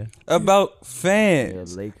 Oh yeah. About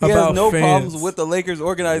fans. Yeah, Lakers. He About has no fans. problems with the Lakers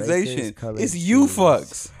organization. Lakers colored It's you shoes.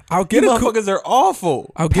 fucks. I'll You get a. motherfuckers are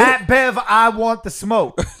awful. I'll get. Pat Bev, I want the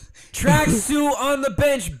smoke. Tracksuit on the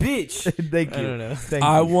bench, bitch. Thank you. I don't know. Thank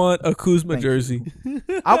I you. want a Kuzma Thank you. jersey.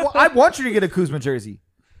 I want you to get a Kuzma jersey.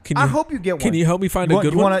 Can I you? hope you get one. Can you help me find You a want,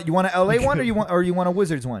 good you one? want you want an LA one or you want a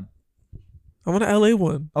Wizards one? I want an LA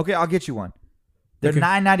one. Okay, I'll get you one. They're Okay.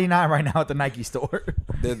 $9.99 right now at the Nike store.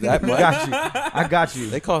 They're that I much. got you. I got you.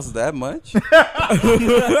 They cost that much?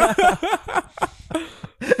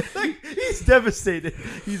 He's devastated.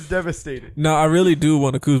 He's devastated. No, I really do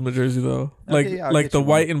want a Kuzma jersey though. Like yeah, I'll like get the you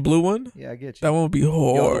white one. and blue one. Yeah, I get you. That one would be Yo,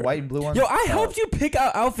 hard. the white and blue one. Yo, I helped you pick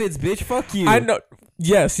out outfits, bitch. Fuck you. I know.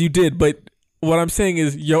 Yes, you did, but what I'm saying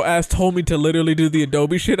is, your ass told me to literally do the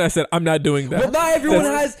Adobe shit. I said I'm not doing that. Well, not everyone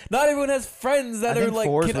That's- has friends that I are think like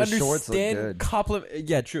fours can with shorts look understand good. compliment.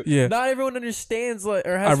 Yeah, true. Yeah. Not everyone understands like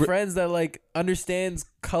or has I re- friends that like understands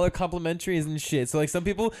color complementaries and shit. So like some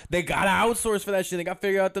people they gotta outsource for that shit. They gotta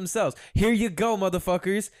figure it out themselves. Here you go,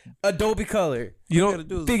 motherfuckers. Adobe Color. You All you gotta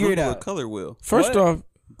don't. do is figure it Google out. a color wheel. First What? off,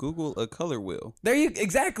 Google a color wheel. There you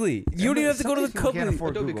exactly. You don't even have to go to the Some of these people can't company.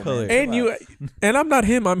 afford Adobe Google, Color. man. and you, and I'm not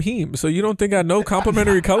him. I'm him. So you don't think I know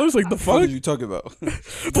complimentary colors? Like the What fuck? are you talking about?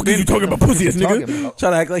 Fuck are you talking about, pussy ass Talking nigga? about-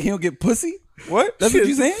 Trying to act like he don't get pussy? What? That's Shit. what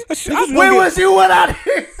you saying? Where was you when I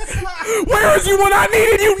did? Where was you when I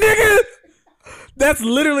needed you, nigga? That's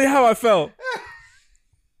literally how I felt.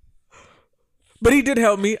 But he did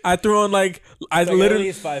help me. I threw on like I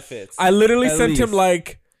literally 5 fits. I literally At sent him least.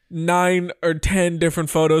 like 9 or 10 different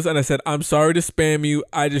photos, and I said, "I'm sorry to spam you.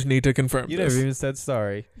 I just need to confirm You this." never even said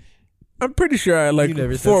sorry. I'm pretty sure I like You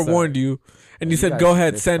never said forewarned you, and you You said, guys "Go should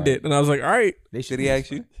ahead, just send fight. it." And I was like, "All right." They should Did he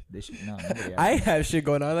ask you? They should. No, nobody asked. I had shit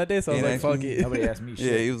going on that day, so I was Yeah, like, fuck actually. it. Nobody asked me. Yeah,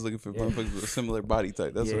 Shit. he was looking for motherfuckers with a similar body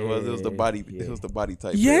type. That's what it was. It was the body. Yeah. It was the body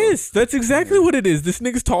type. Yes, that's exactly what it is. This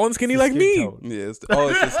nigga's tall and skinny like Skin me. tone. Yeah. It's it's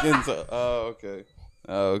the skin tone. Oh, okay.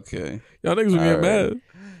 Okay. Y'all niggas would get All right. mad.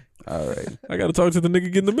 All right. I gotta talk to the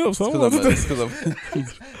nigga getting the milk. So I don't know what to It's do. 'cause I'm-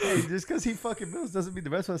 Hey, just because he fucking bills doesn't mean the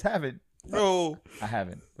rest of us haven't. Bro. I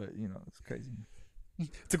haven't, but you know it's crazy.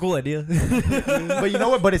 It's a cool idea. But you know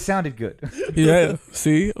what? But it sounded good. Yeah.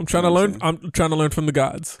 See, I'm trying to learn. I'm trying to learn from the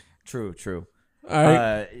gods. True. All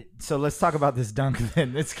right. So let's talk about this dunk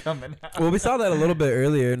then. It's coming out. Well, we saw that a little bit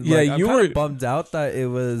earlier. And Yeah, like, I'm you kinda were- bummed out that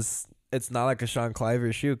it's not like a Sean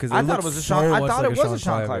Cliver shoe because I thought it was a Sean. I thought it was a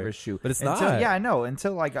Sean Cliver shoe, but it's Until- not. Yeah, I know.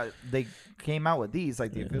 Until like they came out with these,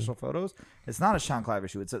 like the official photos. It's not a Sean Cliver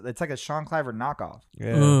shoe. It's like a Sean Cliver knockoff.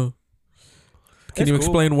 Yeah. Can It's you cool.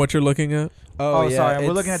 explain what you're looking at? Oh, yeah, sorry. We're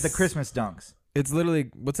it's- looking at the Christmas dunks. It's literally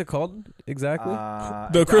what's it called exactly?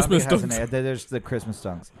 The Christmas dunks. dunks. There's the Christmas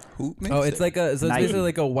dunks. Hoop mix Oh, it's it? like a so it's Nike. basically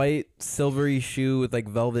like a white silvery shoe with like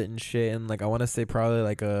velvet and shit, and like I want to say probably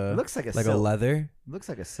like It a looks like a like silk. a leather. Looks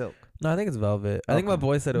like a silk. No, I think it's velvet. I think my Okay.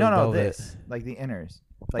 boy said it No, was no, velvet. this like the inners.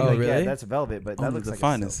 Like, Oh, like, really? Yeah, that's velvet, but that Only looks the like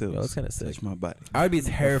finest a silk. silks. Yeah, that's kinda sick. Touch my body. I would be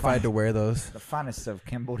terrified to wear those. The finest of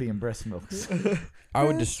Cambodian breast milks. I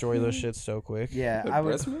would destroy those shits so quick. Yeah, I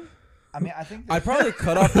would. I mean, I think. I'd probably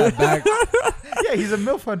cut off that back. Yeah, he's a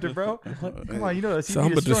milf hunter, bro. Come on, you know this. He'd So be I'm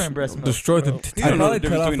gonna destroying breast milk. destroy them. You don't I'd know probably the cut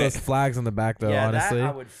difference off between those that. flags on the back though, Yeah, honestly. that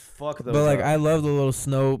I would fuck those. But like, up. I love the little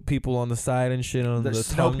snow people on the side and shit on the the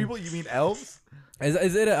snow tongue. people. You mean elves? Is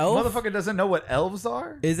it an elf? Motherfucker doesn't know what elves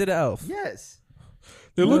are. Is it an elf? Yes,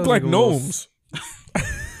 They No, look like like a little gnomes.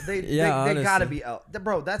 they gotta honestly. be elf.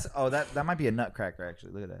 Bro, that might be a nutcracker.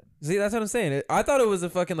 Actually, look at that. See, that's what I'm saying. I thought it was a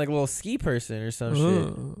fucking like little ski person or some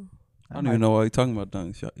shit. I don't even know why you're talking about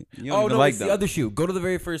dunks. You don't Oh even no, like it's the dunks. other shoe. Go to the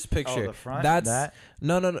very first picture. Oh, the front. That's that.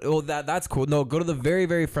 no. Well, that's cool. No, go to the very,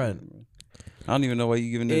 very front I don't even know why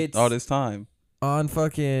you're giving it It's- all this time. on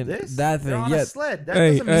fucking This. that They're thing. on Yeah, a sled. That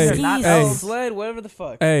Hey, doesn't mean hey, they're not ski, hey. elves. sled, whatever the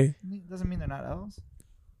fuck. Hey, Doesn't mean they're not elves.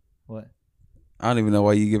 What? I don't even know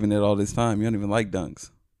why you're giving it all this time. You don't even like dunks.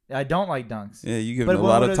 I don't like dunks. Yeah, you giving But it a what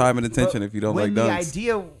lot would of it- time and attention but if you don't when like the dunks.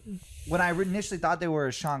 idea, when I initially thought they were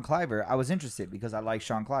a Sean Cliver, I was interested because I like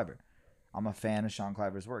Sean Cliver. I'm a fan of Sean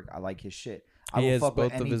Cliver's work. I like his shit. I He will has fuck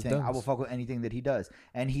with both of his anything. I dunks. will fuck with anything that he does.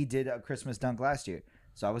 And he did a Christmas dunk last year,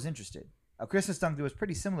 so I was interested. A Christmas dunk that was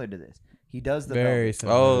pretty similar to this. He does the Very velvet.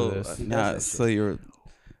 similar Oh, to this. He does nah, that so shit.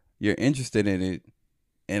 you're interested in it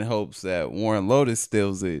in hopes that Warren Lotus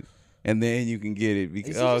steals it, and then you can get it.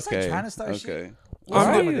 Because Is he just, like, okay, trying to start shit? okay, Why I'm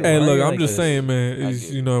are just, you- hey, why are look, you I'm like just this? saying, man. I Is,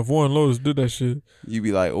 get you know, if Warren Lotus did that shit, you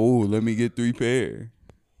be like, oh, let me get 3 pair.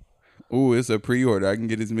 Oh, it's a pre-order. I can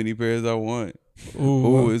get as many pairs as I want. ooh,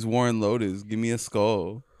 Oh, it's Warren Lotus. Give me a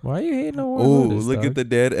skull. Why are you hating on Oh, Warren Lotus, look dog? at the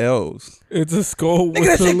dead elves. it's a skull. Nigga, with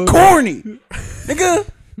that a shit little- corny. Nigga,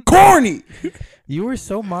 corny. You were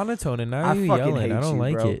so monotone, and now I you fucking yelling. hate I don't you,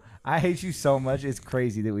 like bro. it. I hate you so much. It's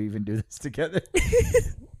crazy that we even do this together.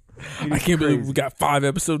 I can't believe we got 5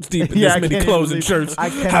 episodes deep in Yeah, I this many can't closing believe- shirts. I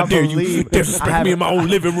cannot How dare you believe I disrespect me in my own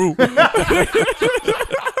living room?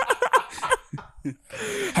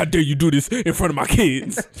 How dare you do this in front of my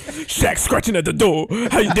kids? Shaq scratching at the door.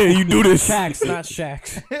 How dare you do this? Shacks, not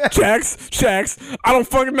shacks. Shaqs. I don't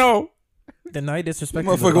fucking know. The night disrespect.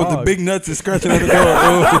 Motherfucker with the big nuts is scratching at the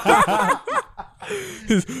door.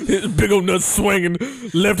 His big old nuts swinging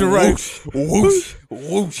left and right. Whoosh, whoosh,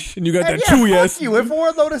 whoosh. And you got And that yeah, chewy fuck ass. you. If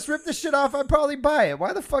Warren Lotus ripped the shit off, I'd probably buy it.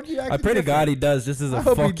 Why the fuck you acting I pray to different? God he does. Just as a I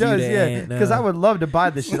hope fuck he does, you to yeah. Ant, Because no. I would love to buy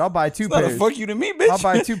this shit. I'll buy 2 It's not a pairs. fuck you to me, bitch. I'll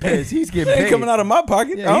buy 2 pairs. He's It getting ain't paid. coming out of my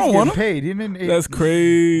pocket. Yeah, I he's don't want getting them. paid. He didn't, That's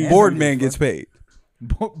crazy. Boardman gets paid.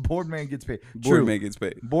 Boardman gets paid. True. Boardman gets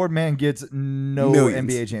paid. Boardman gets no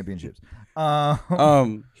Millions. NBA championships.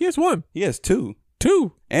 He has 1, He has 2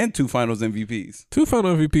 2, and 2 Finals MVPs. 2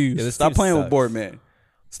 final MVPs. Yeah, this Stop dude playing with sucks. Boardman.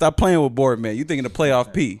 Stop playing with Boardman. You thinking the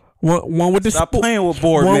playoff P? One with the Stop spo- playing with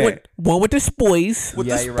Boardman. one with the spoys. With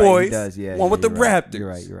yeah, the you're right. He boys. does. Yeah, one with the you're right. Raptors. You're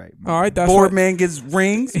right. You're right. All right, that's why Boardman gets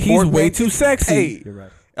rings. he's Boardman way too gets sexy. paid. You're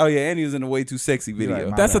right. Oh yeah, and he was in a way too sexy You're video.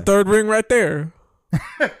 right, That's a bad. 3rd ring right there.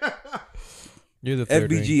 You're the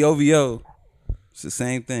third ring. FBG OVO. It's the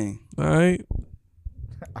same thing. All right,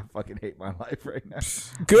 I fucking hate my life right now.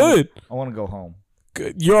 good. I want to go home.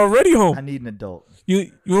 Good. You're already I home. need an adult.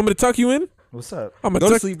 You want me to tuck you in? What's up? I'm Go gonna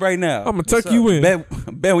to tuck. sleep right now. I'm gonna What's tuck you in.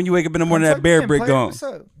 Bet when you wake up in the morning, Come that tuck bear me in, brick player. gone. What's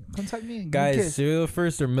up? Come tuck me in. Give me a Guys, kiss. cereal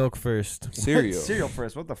first or milk first? Cereal. Cereal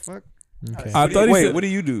first. What the fuck? Okay. I thought he Wait, said. what do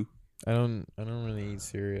you do? I don't really eat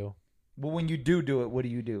cereal. Well, when you do it, what do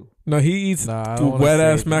you do? No, he eats Nah, I don't wanna wet say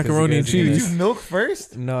ass it because macaroni you and guys are You gonna- cheese. do milk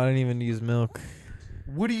first? No, I didn't even use milk.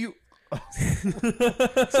 What do you?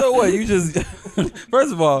 So what? You just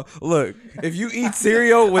first of all, look. If you eat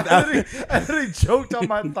cereal without, I literally choked on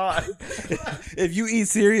my thought. if you eat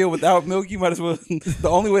cereal without milk, you might as well. The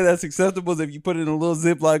only way that's acceptable is if you put it in a little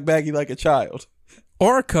Ziploc baggie like a child.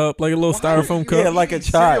 Or a cup, like a little styrofoam cup. Yeah, like a Eat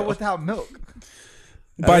cereal child. without milk.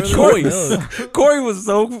 By I really choice. like milk. Corey was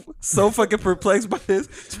so fucking perplexed by this.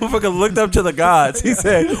 This motherfucker looked up to the gods. He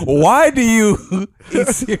said, "Why do you eat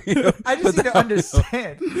cereal?" I just need to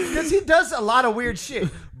understand because he does a lot of weird shit.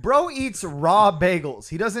 Bro eats raw bagels.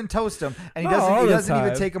 He doesn't toast them, and he Not all doesn't. He the doesn't even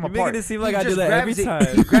time. take them You're making apart. it seem like He I do just that every grabs it-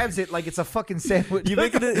 time. He grabs it like it's a fucking sandwich. You're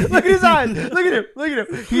making it- Look at his eyes. Look at him. Look at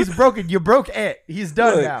him. He's broken. You broke it. He's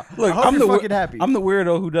done now. Look, I hope I'm you're the fucking happy. I'm the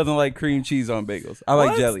weirdo who doesn't like cream cheese on bagels. I like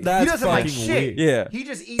What? jelly. he That's doesn't like fucking shit. weird. Yeah. He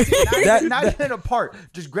just eats it, not That- even apart.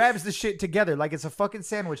 Just grabs the shit together like it's a fucking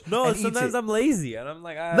sandwich. No, and eats sometimes it. I'm lazy, and I'm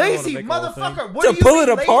like, I don't wanna Lazy make a whole thing. motherfucker. What To do you pull mean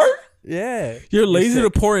it lazy? apart? Yeah. You're lazy to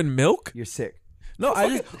sick. pour in milk? You're sick. No,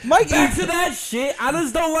 I just Mike back eats to that shit. I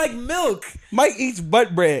just don't like milk. Mike eats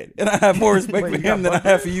butt bread, and I have more respect Wait, for you got him than I butt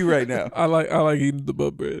have for you right now. I like eating the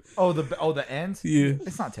butt bread. Oh, the ends. Yeah.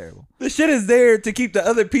 It's not terrible. The shit is there to keep the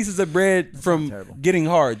other pieces of bread from terrible. getting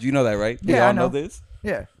hard. You know that, right? Yeah, Y'all I know. this.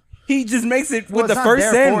 Yeah. He just makes it Well, with it's the not first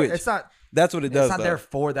there sandwich. For, it's not. That's what it does. It's not though. there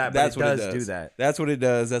for that, but That's it what does do that. That's what it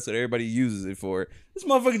does. That's what everybody uses it for. This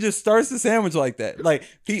motherfucker just starts the sandwich like that. Like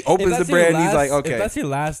he opens the bread and he's like, okay. If that's your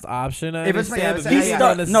last option, I If it's understand, my- but yeah, that's yeah, not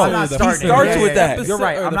yeah. necessarily I'm not the starting first it. starts one. with that. You're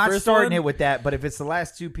right. Or I'm the not first starting one? it with that, but if it's the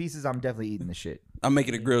last two pieces, I'm definitely eating the shit. I'm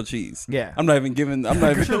making a grilled cheese. Yeah. I'm not even giving. I'm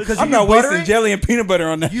not. Even, 'Cause I'm you not butter wasting it, jelly and peanut butter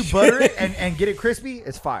on that. You shit. butter it and get it crispy,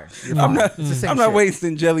 it's fire. You're I'm fine. not. It's the same I'm not shit.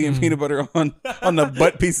 wasting jelly and peanut butter on the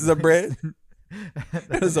butt pieces of bread.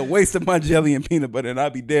 That is a waste of my jelly and peanut butter, and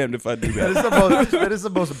I'd be damned if I do That that. that is the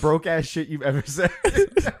most broke ass shit you've ever said.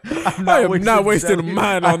 I'm I am not wasting jelly-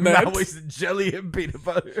 mine on I'm that. not wasting jelly and peanut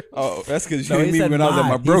butter. Oh, that's because you No, and he me said when I was at my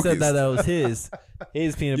mine. He said brokies. that was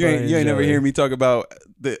his peanut You butter. ain't, and you ain't never jelly. hear me talk about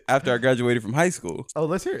the after I graduated from high school. Oh,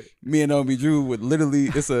 let's hear it. Me and Obi Drew would literally,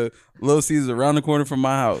 it's a Little Caesars around the corner from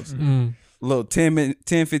my house. Little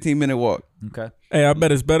 15 minute walk. Okay. Hey, I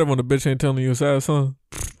bet it's better when the bitch ain't telling you it's ass, huh?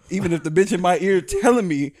 Even if the bitch in my ear telling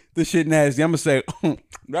me the shit nasty, I'm gonna say,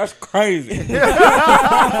 that's crazy. With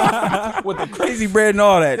the crazy bread and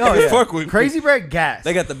all that. Oh, They yeah. fuck with me. Crazy bread gas.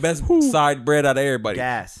 They got the best side bread out of everybody.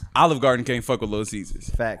 gas. Olive Garden can't fuck with Little Caesars.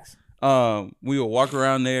 Facts. We would walk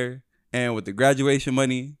around there, and with the graduation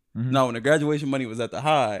money, no, when the graduation money was at the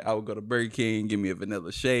high, I would go to Burger King, give me a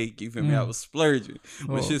vanilla shake. You feel me? I was splurging.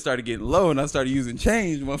 When shit started getting low and I started using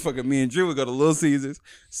change, motherfucker, me and Drew would go to Little Caesars,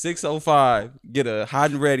 605, get a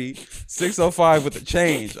hot and ready, 605 with the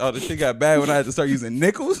change. Oh, the shit got bad when I had to start using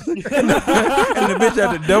nickels, and the bitch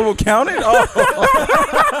had to double count it. Oh,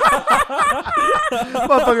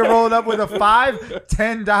 Motherfucker rolling up with a 5,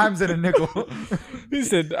 10 dimes and a nickel. He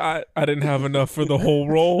said, I didn't have enough for the whole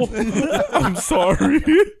roll. I'm sorry.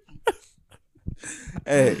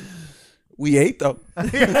 hey, we ate though.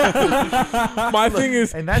 My thing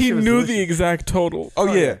is, and that he shit was knew delicious. the exact total. Oh,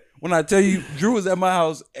 Oh, yeah. yeah. When I tell you, Drew was at my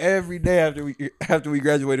house every day after we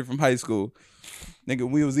graduated from high school. Nigga,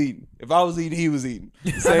 we was eating. If I was eating, he was eating.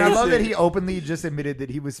 And I love that he openly just admitted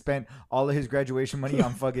that he would spend all of his graduation money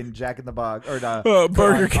on fucking Jack in the Box or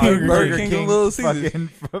Burger King. Burger King and Little Caesars.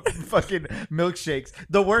 fucking milkshakes.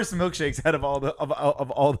 The worst milkshakes out of all the of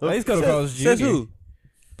all the. Let's go to Carl's Jr. Says who?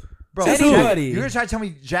 Bro, Says Jack- anybody. You're gonna try to tell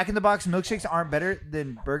me Jack in the Box milkshakes aren't better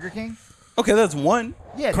than Burger King? Okay, that's one.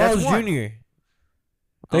 Yeah, Carl's that's one. Jr.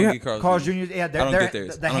 I don't got- get Carl's Carl's Jr. Jr. Yeah, I don't they're get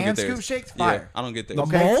theirs. the I don't hand get scoop theirs. shakes. Yeah, Fire. I don't get theirs. The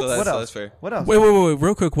malt? So What that's else? fair. What else? Wait,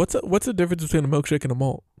 real quick. What's the difference between a milkshake and a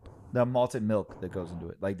malt? The malted milk that goes into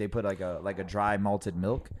it. Like they put like a dry malted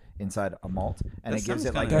milk inside a malt, and That it gives sounds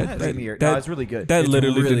it like kinda a nasty. creamier. That- No, it's really good. That It's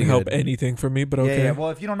literally really didn't help good. anything for me, but Yeah, okay. yeah.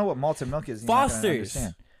 Well, if you don't know what malted milk is, you're not gonna Foster's.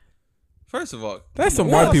 understand. First of all, That's some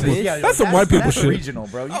What white people. else? Yeah, That's some white people that's shit. regional,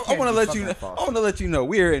 bro. You I can't want to be let you know. fucking I Foster's. want to let you know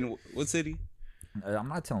we're in what city? I'm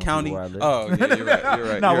not telling County? people where I live. Oh, yeah, you're right. You're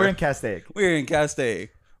right. No, you're we're right. in Castaic. We're in Castaic.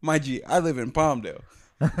 My G, I live in Palmdale.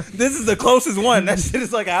 This is the closest one. That shit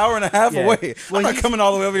is like an hour and a half Yeah. away. Well, I'm not he's- coming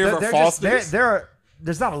all the way over here for They're just- Foster's.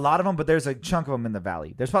 there's not a lot of them, but there's a chunk of them in the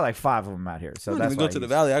valley. There's probably like 5 of them out here. So I don't that's even go why to the he's-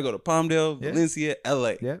 valley. I go to Palmdale, Yeah. Valencia,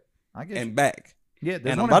 LA, Yeah, I get and you. back. Yeah,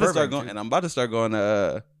 there's And one I'm about in to start Burbank, going. too. And I'm about to start going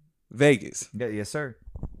to Vegas. Yeah, yes, sir.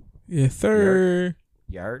 Yes, sir.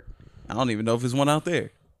 You heard? I don't even know if there's one out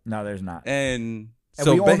there. No, there's not. And And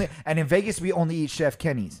so and in Vegas we only eat Chef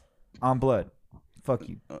Kenny's on blood. Fuck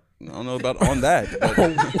you. I don't know about on that.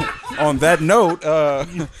 But on that note,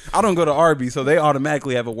 I don't go to Arby's, so they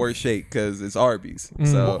automatically have a worse shake because it's Arby's.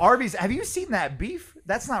 So Arby's, have you seen that beef?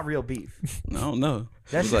 That's not real beef. I don't know.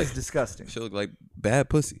 That It shit was is disgusting. She look like bad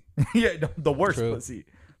pussy. Yeah, no, the worst True. pussy.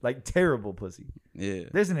 Like terrible pussy. Yeah.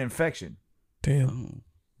 There's an infection. Damn.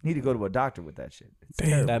 Need to go to a doctor with that shit. It's Damn.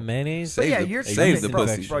 terrible. That mayonnaise. But Save yeah, the- you're save tripping, the bro.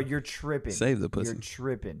 pussy. Bro, you're tripping. Save the pussy. You're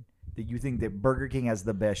tripping that you think that Burger King has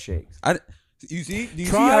the best shakes. You see? Do you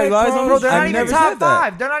see Try how he lies Carl's. on Bro, this? they're not I've even never top said that.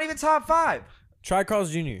 5. They're not even top 5. Try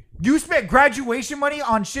Carl's Jr. You spent graduation money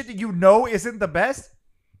on shit that you know isn't the best?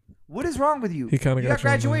 What is wrong with you? He kinda You got got you on that.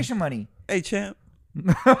 graduation money. Hey, champ.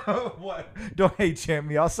 What? Don't hate champ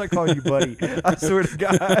me. I'll start calling you buddy. I swear to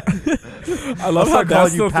God. I love how start calling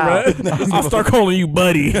that's you the pal. threat. I'll start calling you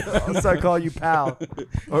buddy. I'll start calling you pal.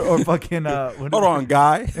 Or fucking Hold on,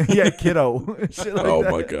 guy. Yeah, kiddo. Shit like Oh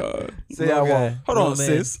that. my god. Say I won't. Hold on, Little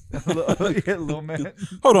man. sis. Yeah, little man.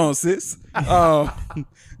 Hold on, sis.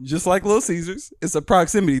 Just like Little Caesars, it's a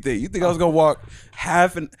proximity thing. You think I was gonna walk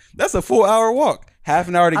that's a full hour walk. half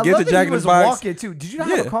an hour to I get love to that Jack he in was the Box. walking too. Did you not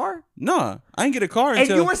have a car? Nah, I didn't get a car And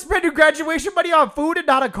until you were spending graduation money on food and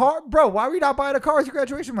not a car, bro. Why were you not buying a car with your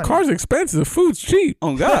graduation money? Cars expensive. Food's cheap.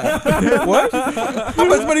 Oh God! What? How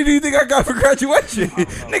much money do you think I got for graduation,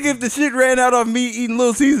 nigga? If the shit ran out of me eating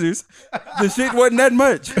Little Caesars, the shit wasn't that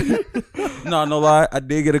much. No lie, I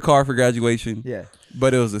did get a car for graduation. Yeah.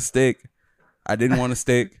 But it was a stick. I didn't want a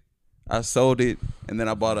stick. I sold it, and then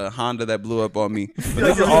I bought a Honda that blew up on me. But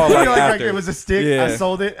this is all like after. it was a stick. Yeah. I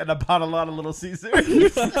sold it and I bought a lot of Little Caesars.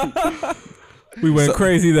 We went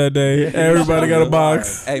crazy that day. Everybody got a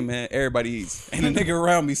box. Hey man, everybody eats, and the nigga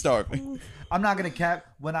around me starving. I'm not gonna cap.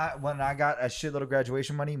 When I got a shitload of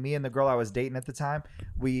graduation money, me and the girl I was dating at the time,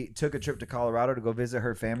 we took a trip to Colorado to go visit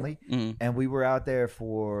her family, and we were out there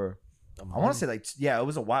for I want to say like it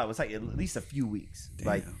was a while. It was like at least a few weeks. Damn.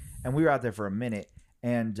 Like, and we were out there for a minute.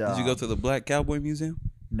 And Did you go to the Black Cowboy Museum?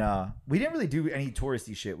 Nah, we didn't really do any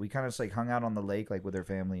touristy shit. We kind of just like hung out on the lake, like with her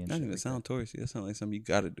family and That shit. doesn't even Like sound touristy. That sounds like something you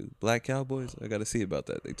gotta do. Black Cowboys, I gotta see about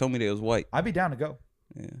that. They told me they was white. I'd be down to go.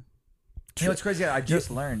 Yeah. You know, it's crazy. I just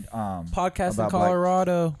learned Podcast in about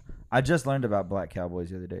Colorado. I just learned about Black Cowboys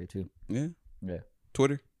the other day too. Yeah. Yeah.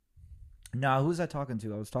 Twitter. No, who was I talking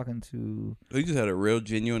to? I was talking to. We just had a real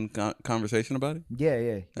genuine conversation about it.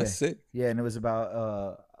 Yeah. That's sick. Yeah, and it was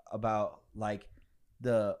about like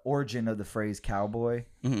the origin of the phrase cowboy.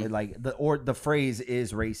 Mhm. Like the phrase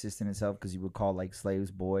is racist in itself because you would call like slaves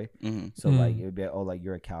boy. Mm-hmm. So like it would be like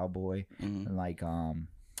you're a cowboy, Mm-hmm. and like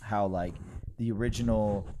how like the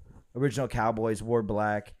original cowboys wore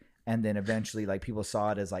black, and then eventually like people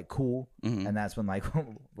saw it as like cool, Mhm. and that's when like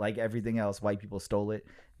like everything else white people stole it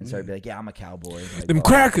and started to be like, yeah, I'm a cowboy. Like, Them all that shit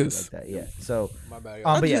crackers. like that. Yeah. So My bad.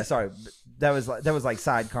 but yeah, sorry. That was like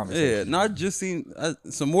side conversation. Yeah, no, I just seen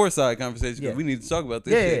some more side conversations because Yeah. we need to talk about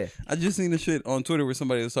this. Yeah, shit. yeah. I just seen the shit on Twitter where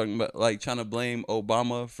somebody was talking about like trying to blame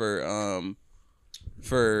Obama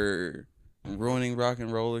for ruining rock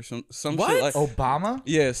and roll or some What? shit like Obama?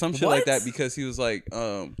 yeah, some shit like What? that because he was like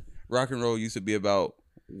rock and roll used to be about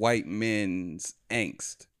white men's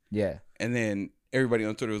angst, Yeah. and then everybody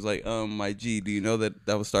on Twitter was like, my G, do you know that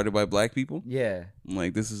was started by black people? Yeah. I'm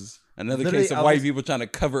like, this is another Literally, case of I white was- people trying to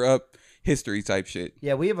cover up history type shit.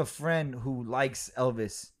 Yeah, we have a friend who likes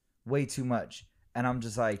Elvis way too much. And I'm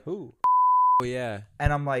just like, Who? Oh yeah.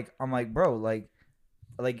 and I'm like, bro, like,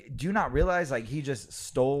 do you not realize like he just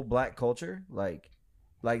stole black culture? Like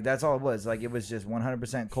that's all it was. Like it was just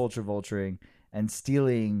 100% culture vulturing and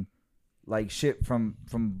stealing like shit from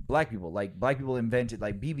black people. Like black people invented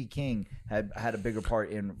like BB King had a bigger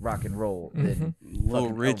part in rock and roll than Little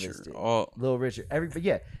fucking Richard, Elvis did. all Little Richard. Everybody,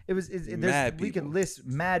 yeah. It was. Mad we people. can list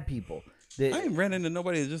mad people. That, I ain't ran into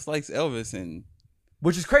nobody that just likes Elvis and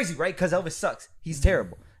which is crazy, right? Because Elvis sucks. He's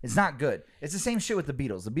terrible. It's not good. It's the same shit with the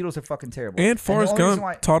Beatles. The Beatles are fucking terrible. And Forrest the only reason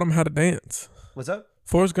Gump taught him how to dance. What's up?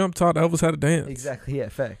 Forrest Gump taught Elvis how to dance. Exactly. Yeah.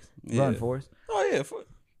 Facts. Yeah. Run, Forrest. oh yeah,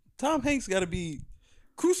 Tom Hanks got to be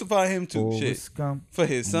crucify him too, shit, Forrest Gump. for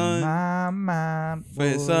his son, My mind. for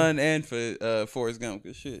his boy. son, and for Forrest Gump.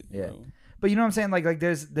 Good shit. Yeah. Bro. But you know what I'm saying? Like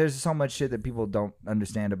there's so much shit that people don't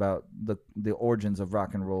understand about the origins of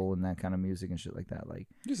rock and roll and that kind of music and shit like that. Like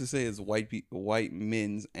Just to say it's white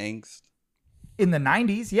men's angst. in the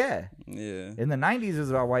 90s, yeah. Yeah. In the 90s, it was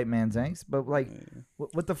about white man's angst. But, like,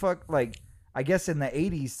 what the fuck? Like, I guess in the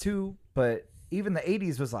 80s, too. But even the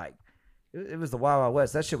 80s was, like, it was the Wild Wild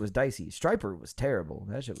West. That shit was dicey. Striper was terrible.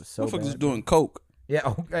 That shit was so Motherfuckers bad. doing coke.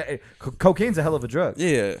 Yeah. Cocaine's a hell of a drug.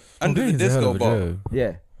 Yeah. Under the disco ball.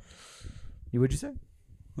 Yeah. What'd you say?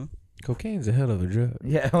 Cocaine's a hell of a drug.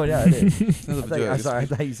 Yeah. Oh, yeah, it is. Hell of a I'm drug. sorry. I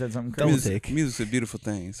thought you said something crazy. Music's a beautiful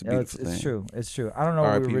thing. It's a Yeah, beautiful it's thing. true. It's true. I don't know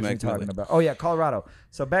what we R.I.P. were originally Mac Miller. talking about. Oh, yeah, Colorado.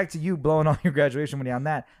 So back to you blowing all your graduation money on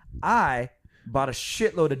that. I bought a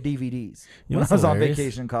shitload of DVDs You know when I what's was on hilarious?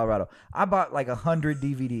 vacation in Colorado. I bought like 100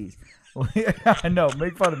 DVDs. I know.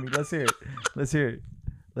 Make fun of me. Let's hear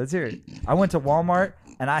it. I went to Walmart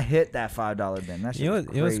and I hit that $5 bin. That shit You know was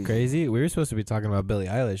what? It was crazy. We were supposed to be talking about Billie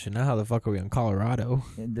Eilish, and now how the fuck are we in Colorado?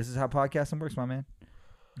 And this is how podcasting works, my man.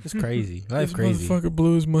 It's crazy. Life's This crazy. motherfucker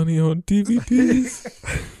blew his money on DVDs.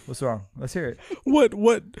 What's wrong? Let's hear it.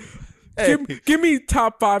 What? Hey. Give me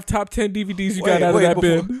top 5, top 10 DVDs you got out of that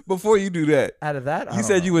bin. Before you do that, Out of that, I you don't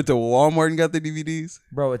said know. you went to Walmart and got the DVDs?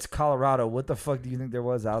 Bro, it's Colorado. What the fuck do you think there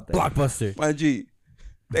was out there? Blockbuster. My G,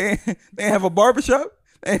 they ain't have a barbershop?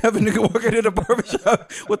 They have a nigga working in a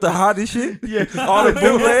barbershop with the hottest shit. Yeah. All the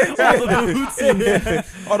bootlegs. All the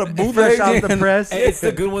boots. All the Fresh bootlegs. out the press. Hey, it's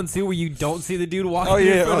the good one too, where you don't see the dude walking Oh,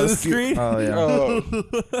 yeah. in front Oh, of the excuse- screen. Oh yeah.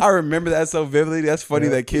 Oh, I remember that so vividly. That's funny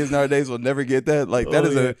that kids nowadays will never get that. Like that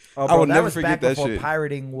is a. Oh, I bro, will that never was forget back that before shit.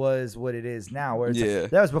 pirating was what it is now. Where it's Yeah.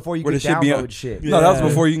 that was before you Where could the shit be on- download shit. No, that was Yeah.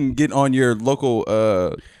 before you can get on your local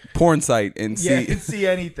porn site and Yeah, you see. can see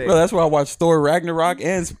anything. Bro, that's where I watched Thor Ragnarok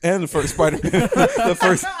and the first Spider-Man. The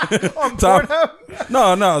first On time.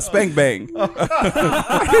 Pornhub? No, Spank Bang.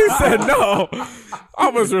 He said no. I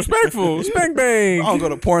was respectful. Spank bang. I don't go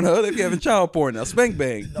to Pornhub. They be having child porn now. Spank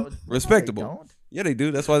Bang. No, Respectable. they don't. Yeah, they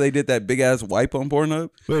do. That's why they did that big ass wipe on Pornhub.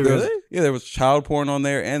 Wait, There was- really? Yeah, there was child porn on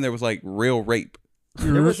there, and there was like real rape.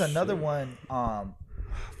 There was another one.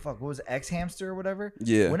 Fuck, what was it, X Hamster or whatever?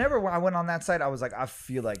 Yeah. Whenever I went on that site, I was like, I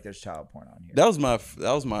feel like there's child porn on here. That was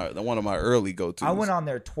my one of my early go tos. I went on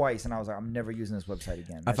there twice and I was like, I'm never using this website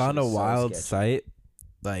again. I That found shit a is so wild sketchy. site,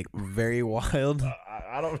 like very wild.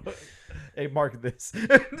 I don't. Hey, mark this.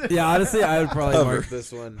 Yeah, honestly, I would probably Hover. mark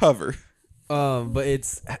this one. Hover. But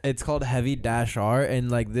it's called Heavy-R, and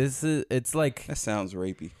like this is it's like That sounds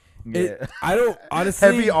rapey. it, I don't honestly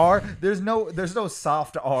Heavy R. There's no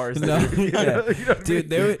soft R's. No, You know yeah. what I Dude,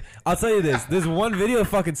 mean? I'll tell you this. This one video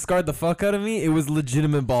fucking scarred the fuck out of me. It was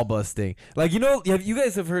legitimate ball busting. Like, you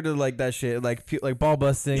guys have heard of like that shit, like ball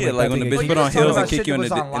busting. Yeah, like that when thing the is- bitch put on just talking heels and about kick shit you that in was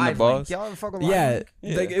the on in the Live Link. balls. Y'all ever fuck with Live Yeah, Link?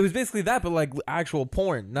 Yeah. like it was basically that, but like actual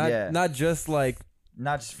porn, not Yeah. not just like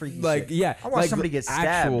Not just freaky like shit. yeah. I watched like somebody get stabbed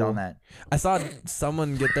actual- on that. I saw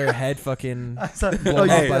someone get their head fucking So- blown oh, off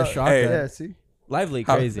yeah, by a yeah. shotgun. Yeah, see. Lively,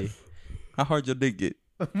 How- crazy. How hard your dick get?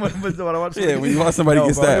 What I watched? Yeah, when you watch somebody No,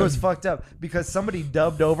 get bro, it stabbed. was fucked up because somebody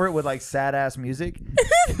dubbed over it with like sad ass music.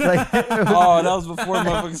 Like, Oh, that was before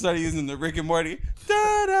motherfuckers started using the Rick and Morty.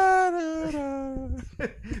 Da, da, da, da.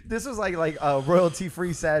 this was like royalty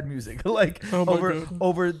free sad music, like Oh my over God.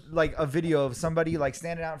 over like a video of somebody like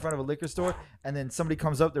standing out in front of a liquor store, and then somebody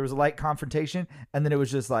comes up. There was a light confrontation, and then it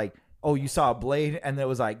was just like, oh, you saw a blade, and then it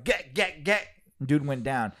was like get. Dude went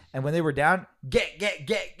down, and when they were down, get.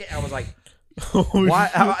 I was like, why?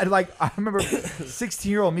 I remember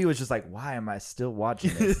 16-year-old me was just like, why am I still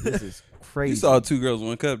watching this? This is crazy. You saw 2 Girls,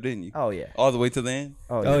 1 Cup, didn't you? Oh yeah. All the way to the end.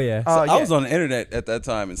 Oh, yeah. Oh yeah. I was on the internet at that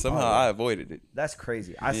time, and somehow I avoided it. That's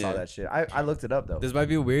crazy. I saw Yeah. that shit. I looked it up though. This might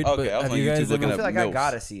be weird, Okay, but I was have on you YouTube guys looking I ever feel up like I MILFs.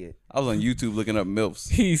 gotta see it. I was on YouTube looking up MILFs.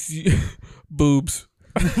 He's boobs.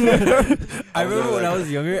 I remember when I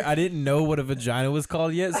was younger, I didn't know what a vagina was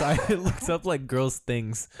called yet, so I looked up like girls'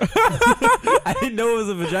 things. I didn't know it was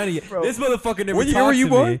a vagina yet. Bro. This motherfucker never What year talked were you to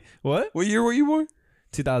born? me. What? What year were you born?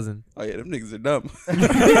 2000. Oh yeah, them niggas are dumb.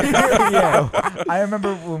 Yeah. I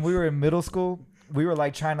remember when we were in middle school, we were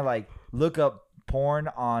like trying to like look up porn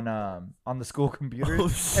on the school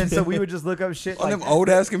computers, and so we would just look up shit on like them old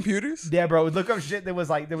ass computers. yeah, bro. We'd look up shit that was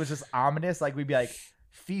just ominous. Like we'd be like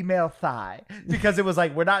female thigh because it was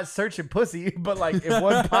like we're not searching pussy, but like if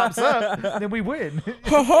one pops up, then we win.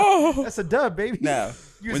 That's a dub, baby. Now,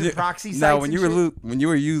 using you- proxy sites. now when and you were shit. when you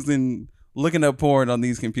were using looking up porn on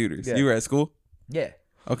these computers, Yeah. you were at school. Yeah.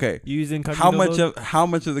 Okay. You using How much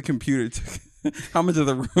of the computer took? How much of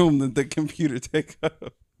the room did the computer take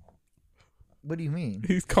up? What do you mean?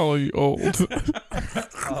 He's calling you old.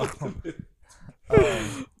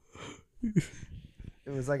 It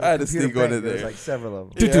was like I a had to computer sneak one bank. in There was there. like several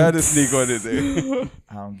of them. Yeah, I had to sneak one in there.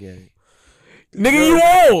 I don't get it. Nigga,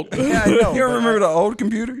 you old. Yeah, I know. You don't remember the old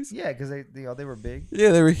computers? Yeah, because they were big. Yeah,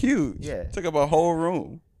 they were huge. Yeah. Took up a whole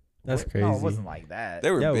room. That's crazy. No, it wasn't like that.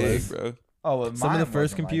 They were Yeah, it big, was. bro. Oh, well, Some of mine the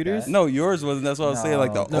first wasn't computers? Like that. No, yours wasn't. That's what I was saying.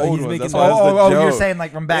 Like the No, old he's ones. That's making why the- it's the joke. you're saying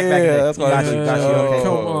like from back in the Yeah, day. that's why I Got was you, like, okay.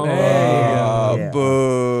 come on. Ah, Yeah.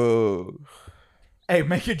 boo. Hey,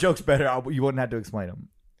 make your jokes better. You wouldn't have to explain them.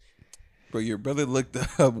 Bro, your brother looked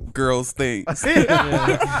up girls' things.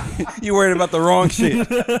 You worried about the wrong shit.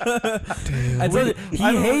 I told you, he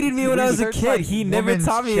hated me when I was a Research, kid. like, He never women's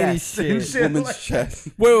taught me any chest and shit. shit. Woman's Like- chest.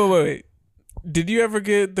 Wait. Did you ever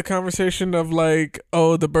get the conversation of like,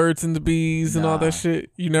 oh, the birds and the bees and all Nah. that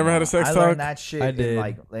shit? You never had a sex I talk? learned that shit I in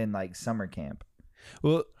did. like summer camp.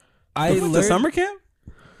 Well, I You went to learned summer camp?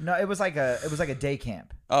 No, it was like a day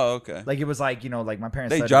camp. Oh, okay. Like it was like like my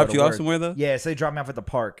parents. They said to dropped go to you off work. somewhere though? Yeah, so they dropped me off at the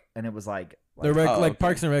park, and it was like the rec, Oh, like okay.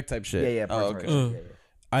 Parks and Rec type shit. yeah, Parks Oh, and okay. Rec. Yeah, yeah.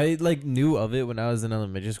 I like knew of it when I was in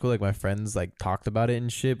elementary school. Like my friends like talked about it and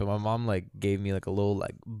shit, but my mom like gave me like a little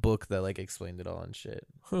like book that like explained it all and shit.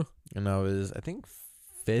 Huh. And I was I think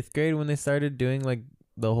 5th grade when they started doing like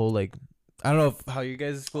the whole like I don't know how you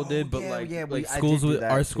guys' school did, but yeah, like yeah, like I schools did do with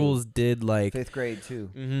that our too. schools did like 5th grade too.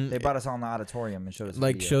 mhm, They brought us all in the auditorium and showed us a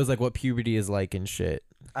like video. shows like what puberty is like and shit.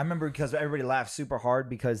 I remember because everybody laughed super hard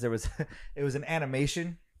because there was it was an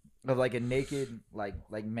animation of like a naked like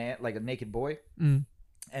man like a naked boy, and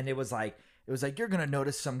it was like you're gonna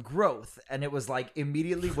notice some growth, and it was like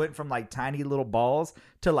immediately went from like tiny little balls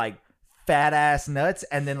to like fat ass nuts,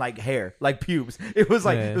 and then like hair, like pubes. It was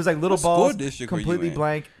like little What school balls, district were you completely in?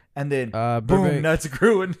 blank, and then boom, Burbank. nuts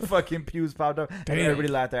grew and fucking pubes popped up, and Damn. everybody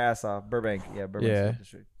laughed their ass off. Burbank, yeah, Burbank Yeah. School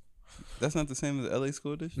District. That's not the same as LA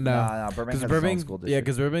school district. Nah, Burbank has its own school district.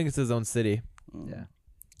 because Burbank is his own city. Yeah,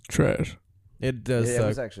 Trash. It does it suck.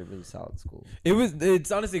 was actually a really solid school.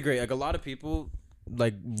 It's honestly great. Like a lot of people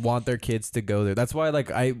like want their kids to go there. That's why like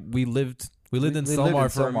we lived in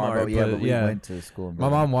Selmar for a Selmar, month, but we yeah. went to school. In My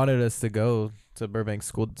Burbank. mom wanted us to go to Burbank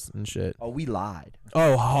schools and shit. Oh, we lied.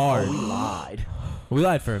 Oh, hard. We lied. We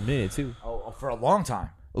lied for a minute too. Oh, for a long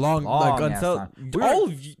time. Long Long like ass until time.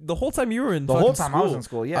 the whole time you were in The fucking whole time school. I was in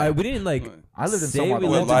school, yeah. We didn't like I lived in say Selmar. we the What,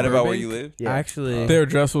 whole lived lied in about where Burbank? you lived? Yeah. Actually, Their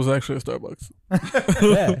address was actually a Starbucks.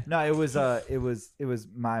 yeah. No, it was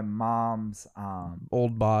my mom's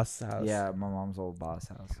Old boss house. yeah, my mom's old boss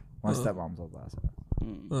house. My stepmom's old boss house.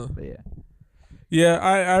 Mm. But yeah. Yeah,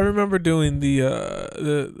 I remember doing the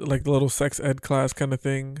like the little sex ed class kind of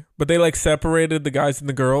thing, but they like separated the guys and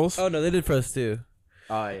the girls. Oh no, they did for us too.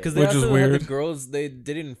 Oh yeah. Because they Which is also had weird. the girls, they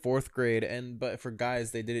did it in 4th grade, but for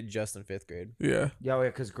guys, they did it just in 5th grade. Yeah, Yeah,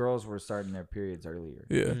 because girls were starting their periods earlier.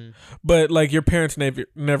 yeah. Mhm. But like your parents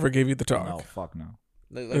never gave you the talk. No, fuck no.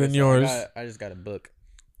 Like And then I said, yours. I just got a book.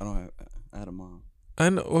 I don't have. I had a mom. I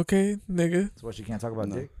know. Okay, nigga. That's what she can't talk about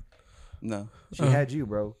No. dick. No. She had you,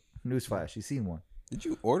 bro. Newsflash. She seen one. Did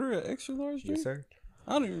you order an extra large drink? Yes, sir.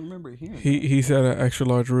 I don't even remember hearing. He said an extra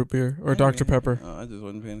large root beer or Dr Pepper. Oh, I just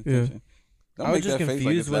wasn't paying Yeah. attention. Don't I was make just that face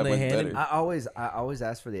confused it's when that they much handed- better. I always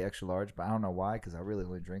ask for the extra large, but I don't know why, because I really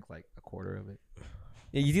only drink like a quarter of it.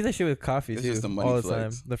 Yeah, you do that shit with coffee It's too. just the money all the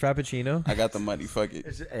flex. time. The frappuccino. I got the money. Fuck it.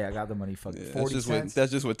 Hey, I got the money. Fucking Yeah, 40 cents.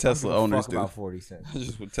 that's just what I don't Tesla give a owners fuck do. about 40 cents. That's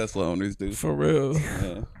just what Tesla owners do. For real.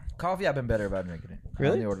 Yeah. Coffee, I've been better about drinking it. I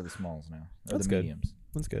Really? only order the smalls now. Or That's the good. mediums.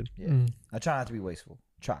 That's good. Yeah. Mm. I try not to be wasteful.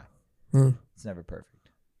 Try. Mm. It's never perfect.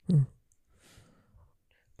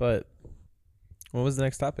 But what was the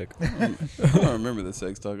next topic? I don't remember the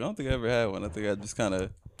sex talk. I don't think I ever had one. I think I just kind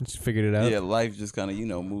of, Just figured it out. yeah, life just kind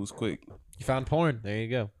of, moves quick. You found porn. There you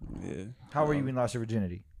go. Yeah. How were you when you lost your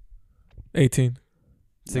virginity? 18.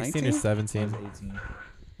 16 or 19? I was 17. 18.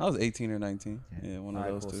 I was 18 or 19. Yeah, one of All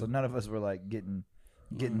right, those cool. two. So none of us were like getting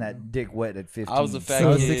that dick wet at 15. I was a fat I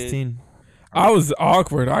was kid. 16. I was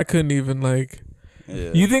awkward. I couldn't even like.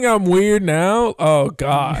 Yeah. You think I'm weird now? Oh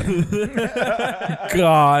God,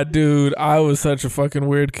 God, dude, I was such a fucking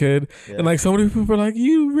weird kid. Yeah. And like so many people were like,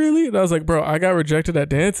 "You really?" And I was like, "Bro, I got rejected at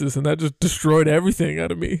dances, and that just destroyed everything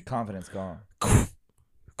out of me." Confidence gone.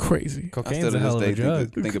 Crazy. I Cocaine's still a to hell this of a day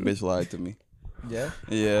drug. think a bitch lied to me. Yeah?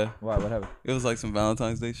 Yeah. Why? What happened? It was like some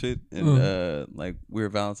Valentine's Day shit. And like we were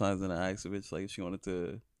Valentine's and I asked a bitch like if she wanted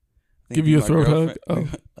to I think Give you a my throat hug?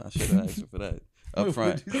 girlfriend- I should have asked her for that. Up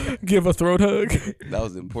front. Give a throat hug. That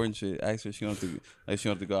was the important shit. I asked her if she wanted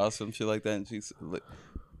to go out some shit like that, and she's like,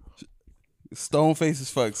 stone face as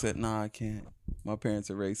fuck said, "Nah, I can't. My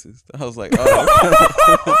parents are racist." I was like,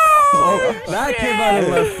 "Oh, That came out of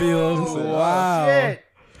left field. Wow. Shit.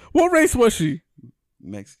 What race was she?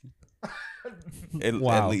 Mexican." At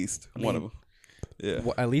Wow. least one of them. Yeah,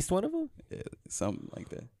 At least one of them? yeah, something like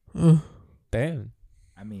that. Damn.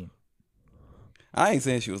 I mean, I ain't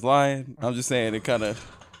saying she was lying. I'm just saying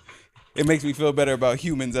it makes me feel better about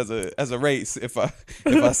humans as a race if I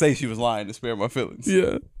say she was lying to spare my feelings.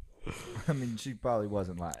 Yeah. she probably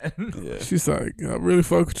wasn't lying. Yeah. She's like, I really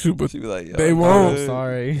fuck with you, but She be like, "Yo, They I'm won't. good."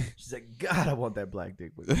 Sorry. She's like, God, I want that black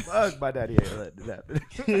dick. But fuck, my daddy ain't let it happen.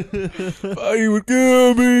 oh, you would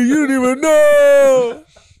kill me. You didn't even know.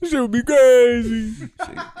 This shit would be crazy.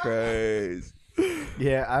 Shit crazy.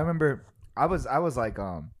 Yeah, I remember I was like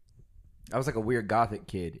a weird gothic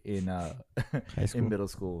kid in school. in middle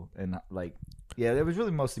school, and like it was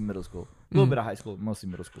really mostly middle school, a little bit of high school, mostly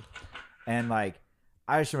middle school, and like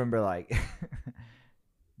I just remember like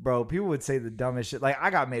bro, people would say the dumbest shit. Like I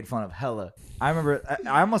got made fun of hella. I remember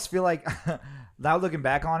I almost feel like now looking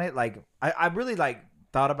back on it, like I really like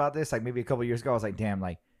thought about this like maybe a couple years ago. I was like, damn,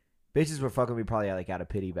 like bitches were fucking me probably like out of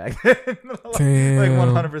pity back then. like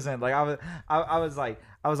Damn. 100%. Like I was like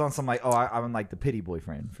I was on some like I'm like the pity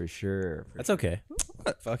boyfriend for sure. That's okay.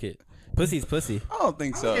 Fuck it. Pussy's pussy. I don't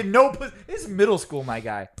think so. And no pussy. It's middle school, my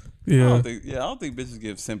guy. I Yeah. don't think bitches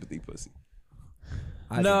give sympathy pussy.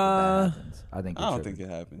 I Nah. think that happens. I think I don't think it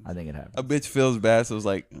happens. I think it happens. A bitch feels bad, so it's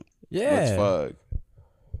like, Yeah. let's fuck.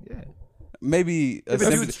 Yeah. Maybe a If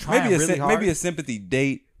a dude's sympathy, trying really hard. maybe a sympathy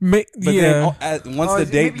date, But yeah. then once Oh, the is-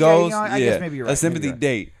 date maybe, yeah, goes, you know, I guess maybe you're right, a sympathy maybe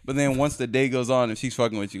you're right. date. But then once the date goes on, if she's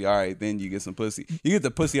fucking with you, all right, then you get some pussy. You get the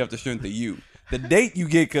pussy off the strength of you. The date you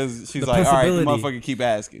get because she's The like, all right, the possibility. motherfucker keep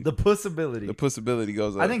asking. The possibility. The possibility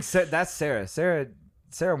goes up. I think that's Sarah. Sarah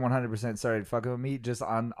 100% started fucking with me just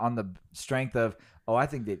on the strength of, oh, I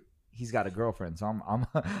think that he's got a girlfriend, so I'm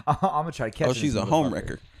gonna try to catch him. Oh, she's a this home motherfucker.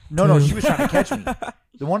 wrecker. No, she was trying to catch me.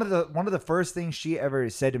 One of the first things she ever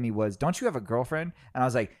said to me was, "Don't you have a girlfriend?" And I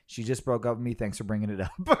was like, "She just broke up with me. Thanks for bringing it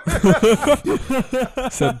up."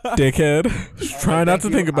 Said dickhead. Try not to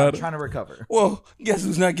think about I'm it. trying to recover. Well, guess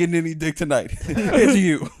who's not getting any dick tonight? It's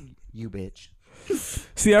you. You bitch.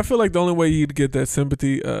 See, I feel like the only way you'd get that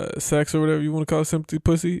sympathy sex or whatever you want to call sympathy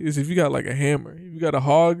pussy is if you got like a hammer. If you got a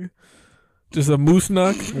hog, just a moose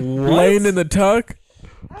knuck laying in the tuck,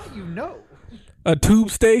 How do you know? a tube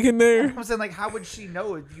steak in there. I'm saying, like, how would she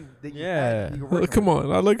know if you? That Yeah. you were Well, working come with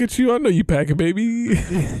on, I look at you. I know you packing, baby.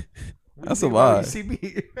 her? That's a Why lie. you see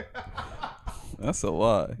me? That's a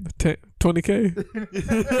lie. 20K.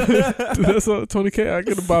 That's all, 20K. I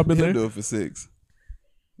get a bob in He'll there. do it for 6.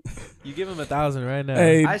 You give him 1,000 right now.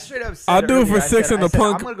 Hey, I straight up said I'll do it for earlier, I 6 said- in the I said,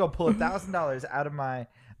 punk. I'm gonna go pull $1,000 out of my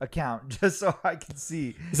account just so I can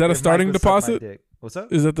see. Is that a if starting Mike would suck my deposit? dick. What's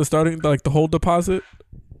up? Is that the starting, like the whole deposit?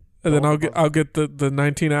 And then The whole I'll get the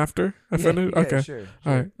 19 after I finish. Okay. Sure.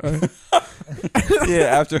 All right. All right.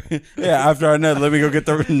 After our nut, let me go get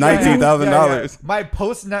the $19,000. Yeah. My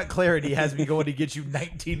post nut clarity has me going to get you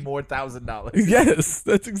 $19,000 more. Yes,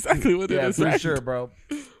 that's exactly what it Yeah, is. for right? sure, bro.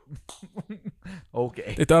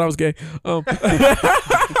 Okay. They thought I was gay.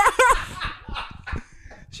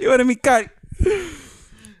 She wanted me cut.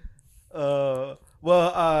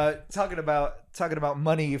 Talking about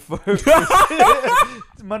money for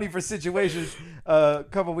money for situations. A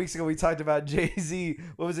couple weeks ago, we talked about Jay-Z.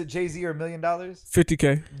 What was it, Jay-Z or $1 million?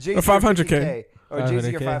 50K Jay-Z or 500K. or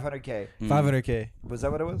Jay-Z or 500K. 500K. 500K. Was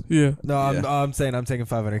that what it was? Yeah. No, I'm saying I'm taking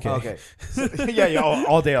 500K. Okay. So, yeah.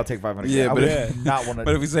 All day I'll take 500K. Yeah, I but would if- not want But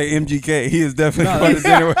to. if we say MGK, he is definitely going to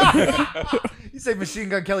dinner with You say Machine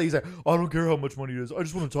Gun Kelly. He's like, I don't care how much money it is. I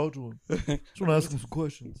just want to talk to him. Just want to ask him some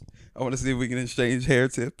questions. I want to see if we can exchange hair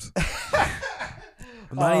tips.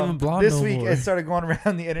 I'm not even blonde This no week, more. it started going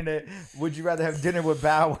around the internet. Would you rather have dinner with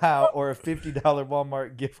Bow Wow or a $50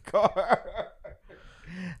 Walmart gift card?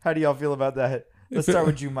 How do y'all feel about that? Let's start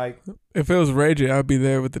with you, Mike. If it was Ray J, I'd be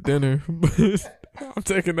there with the dinner. But I'm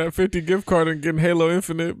taking that 50 gift card and getting Halo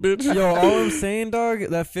Infinite, bitch. Yo, all I'm saying, dog,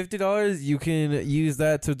 that $50, you can use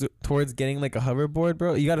that towards getting like a hoverboard,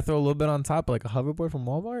 bro. You got to throw a little bit on top, like a hoverboard from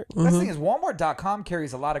Walmart. Best thing is, Walmart.com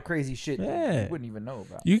carries a lot of crazy shit that Yeah. you wouldn't even know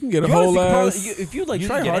about. You can get a You whole honestly could ass. probably- if you like You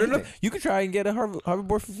try can get hard anything. enough, you could try and get a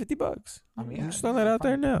hoverboard for $50. I mean, I'm just throwing that out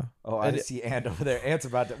there now. Oh, I see Ant over there. Ant's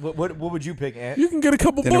about to. What would you pick, Ant? You can get a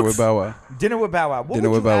couple Dinner books. with Bow Wow. Dinner with Bow Wow. What Dinner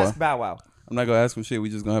would with you Bow Wow. ask Bow Wow? I'm not going to ask him shit. We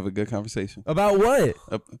just going to have a good conversation. About what?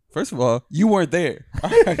 First of all, you weren't there.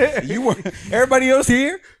 You weren't. Everybody else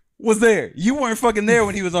here was there. You weren't fucking there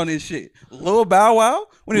when he was on his shit. Lil Bow Wow,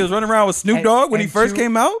 when he was running around with Snoop Dogg when he and first two-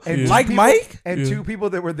 came out. and Like two people- Mike. And Yeah. two people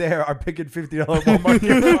that were there are picking $50 Walmart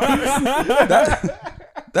gift cards.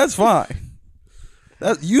 That's fine.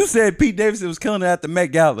 You said Pete Davidson was killing it at the Met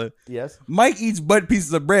Gala. Yes. Mike eats butt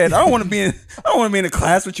pieces of bread. I don't want to be in a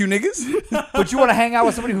class with you niggas. But you want to hang out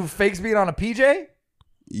with somebody who fakes being on a PJ?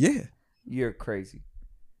 Yeah. You're crazy.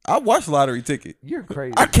 I watched Lottery Ticket. You're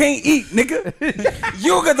crazy. I can't eat, nigga. You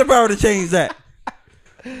don't got the power to change that.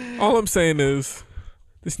 All I'm saying is,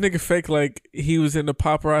 this nigga fake like he was in the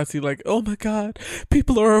paparazzi. Like, oh my god,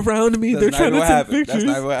 people are around me. That's They're not trying to what take happened. pictures.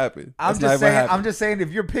 That's not what happened. I'm That's not just what saying. happened. I'm just saying.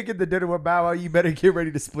 If you're picking the dinner with Bow Wow, you better get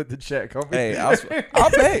ready to split the check, homie. Hey,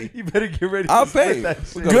 I'll pay. You better get ready. I'll to split pay. That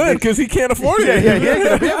shit. Good, because he can't afford it. Yeah, you ain't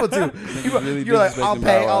gonna be able to. really You're like, I'll disrespecting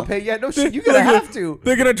pay, Bow Wow. I'll pay. Yeah, no shit. You're gonna have to.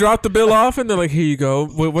 They're gonna drop the bill off, and they're like, "Here you go.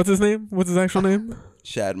 What's his name? What's his actual name?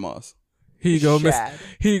 Shad Moss. Here you go, Shad.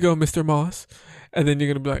 Here you go, Mr. Moss." And then you're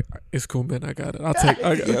gonna be like, "It's cool, man. I got it. I got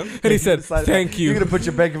it." Yep. And he said, Slide it "Thank back. you." You're gonna put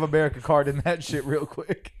your Bank of America card in that shit real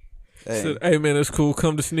quick. Hey, Said, "Hey, man, it's cool.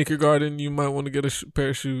 Come to Sneaker Garden. You might want to get a pair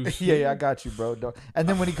of shoes." Yeah, I got you, bro. And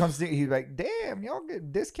then when he comes to, he's like, "Damn, y'all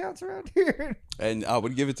get discounts around here." and I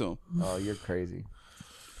would give it to him. Oh, you're crazy.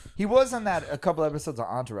 He was on that a couple episodes of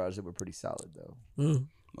Entourage that were pretty solid though. Mm.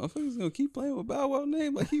 Motherfuckers gonna keep playing with Bow Wow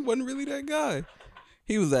name like he wasn't really that guy.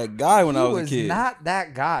 He was that guy when I was a kid. Not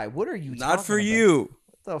that guy. What are you? Not talking for about? you.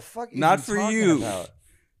 What the fuck? Are Not you for talking you. about?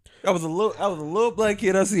 I was a little black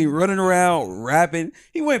kid I seen running around rapping.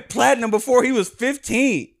 He went platinum before he was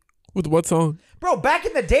 15. With what song? Bro, back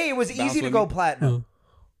in the day, it was Bounce easy to with go me. platinum.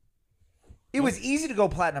 It was easy to go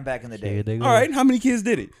platinum back in the day. All right, how many kids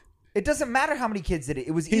did it? It doesn't matter how many kids did it.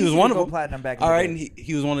 It was He easy was one to of go them. platinum back in All the right, day. and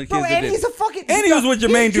he was one of the Bro, kids that and did he's it. a fucking. And he was with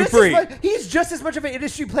Jermaine Dupri. He's just as much of an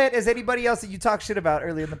industry plant as anybody else that you talk shit about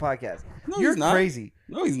early in the podcast. No, You're he's not. crazy.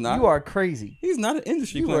 No, he's not. You are crazy. He's not an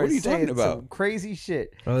industry You player. What are you saying talking about? some crazy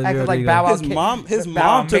shit. Olivia Acting like Rodrigo. Bow Wow. His Bow mom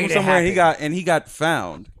Wow took him made it somewhere happen. and he got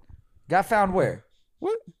found. Got found where?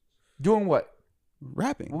 What? Doing what?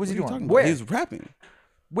 Rapping. What was he are you doing? talking Where? About? He was rapping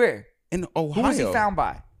Where? in Ohio. Who was he found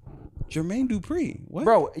by? Jermaine Dupri. What?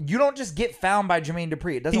 Bro, you don't just get found by Jermaine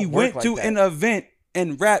Dupri. It doesn't he work went like to that. an event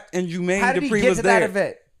and rapped, and Jermaine How did he Dupri get was to there. that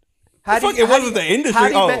event? How Fuck, did- it how wasn't did- the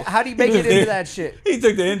industry. How do you make it into that shit? He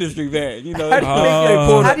took the industry van. You know, How do you they make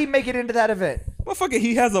pulled how up. do you make it into that event? Motherfucker,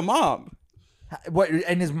 he has a mom. What?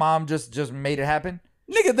 And his mom just made it happen.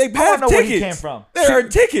 Nigga, they I have don't know tickets. where he came from. There are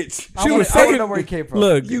tickets. I She wanna- was I wanna second- know where he came from.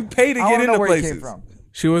 Look, You pay to I get wanna know into where he places. came from.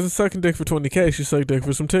 she wasn't sucking dick for 20K. She sucked dick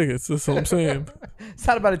for some tickets. That's all I'm saying. It's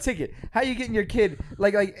not about a ticket. How you getting your kid?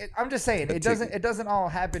 Like I'm just saying, it doesn't all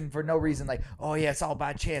happen for no reason. Like, oh yeah, it's all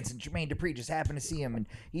by chance, and Jermaine Dupri just happened to see him, and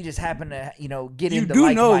he just happened to get You into do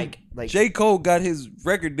like know Mike. Like, J. Cole got his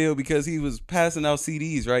record deal because he was passing out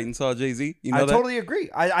CDs, right, and saw Jay-Z. You know I that? totally agree.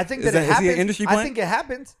 I think Is that it he an happens. industry I plant? think it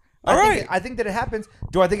happens. All right. I think that it happens.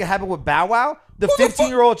 Do I think it happened with Bow Wow, the Who the fuck-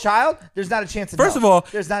 15-year-old child? There's not a chance. First of all,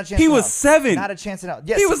 there's not a chance. he in was hell. 7. Not a chance in hell.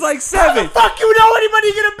 Yes, He was like How 7. the fuck you know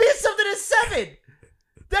anybody gonna be something at 7?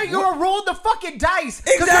 That you're rolling the fucking dice.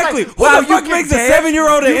 'Cause you're Exactly. Like, Who wow, the you fuck can makes a dance?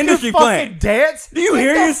 7-year-old an You can industry fucking plant? dance? Do you Get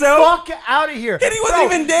hear the yourself? Fuck out of here. And he wasn't Bro,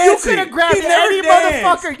 even dancing. You could have grabbed He never any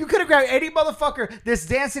danced. motherfucker. You could have grabbed any motherfucker that's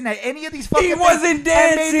dancing at any of these fucking He things wasn't and made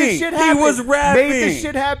dancing. this shit He happen. was rapping. Made this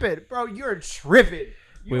shit happen. Bro, you're tripping.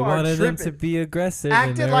 You We are wanted tripping. them to be aggressive.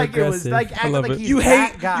 and acting they're like it was aggressive. like acting love like it. he's You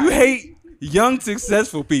that hate guy. you hate young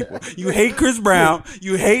successful people. You hate Chris Brown.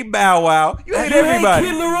 You hate Bow Wow. You hate everybody.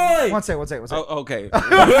 Kid Leroy. One second. Oh, okay.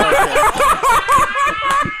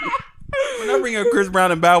 When I bring up Chris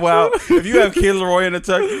Brown and Bow Wow, if you have Kid Leroy in the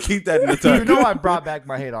tuck, you keep that in the tuck. You know I brought back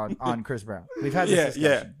my hate on Chris Brown. We've had this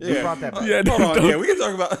Yeah, discussion. yeah, We yeah. brought that back. Yeah, Hold on, don't- yeah, we can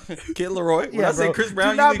talk about Kid Leroy. When I say bro. Chris Brown,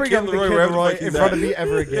 do you not mean bring Kid up the Leroy Kid wherever the Leroy fuck in he's front at. of me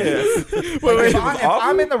ever again. Yeah. If, Wait,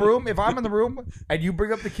 I'm in the room, and you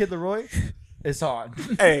bring up the Kid Leroy, it's on.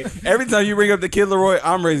 Hey, every time you bring up the Kid Leroy,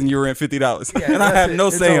 I'm raising your rent $50, Yeah, and I that's have it. no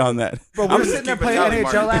It's say over. on that. Bro, we I'm were just sitting there keeping playing Tally NHL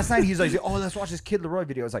Martin. last night. He's like, "Oh, let's watch this Kid Leroy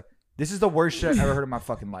video." I was like, "This is the worst shit I've ever heard in my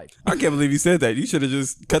fucking life. I can't believe you said that. You should have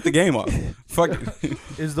just cut the game off. Fuck it.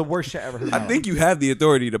 This is the worst shit I ever heard." In I my think life. you have the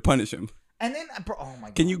authority to punish him. And then, bro, oh my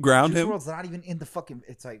god, Can you ground Juice him? WRLD's not even in the fucking.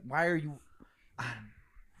 It's like, why are you?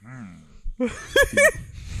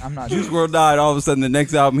 I'm not. Juice WRLD died. All of a sudden, the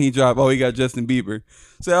next album he dropped, he got Justin Bieber.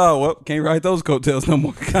 Say, oh well, can't ride those coattails no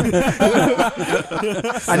more.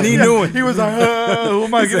 I need new ones. He was like, "Who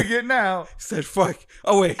am I gonna get now?" He said, "Fuck."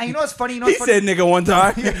 Oh wait. And you know what's funny? He said nigga one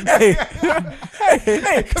time. Hey,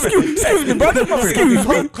 excuse me, brother. Excuse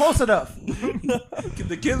me. Close enough.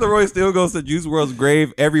 The Kid Leroy still goes to Juice WRLD's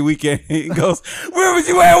grave every weekend. He goes, "Where was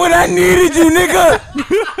you at when I needed you, nigga?"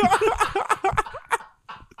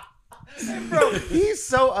 Bro, he's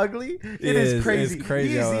so ugly. It is is. crazy. It's crazy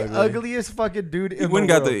He's how the ugly. ugliest fucking dude He in wouldn't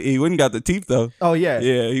the got world. the teeth though. Oh yeah.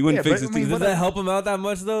 Yeah, he wouldn't Yeah, fix but, his I mean, teeth. what Does that help him out that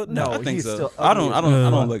much though? No, I think he's so. still I ugly don't. as I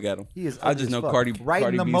don't look at him. He is. I ugly just as know fuck. Cardi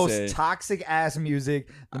writing the B most said, toxic ass music,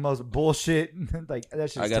 the most bullshit. Like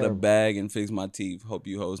that shit's I got a terrible. bag and fix my teeth. Hope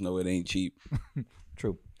you hoes know it ain't cheap.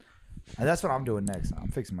 True. And that's what I'm doing next.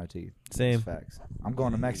 I'm fixing my teeth. Same. It's facts. I'm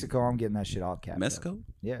going to Mexico. I'm getting that shit all capped. up. Mexico?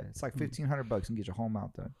 Yeah, it's like $1,500 and get your whole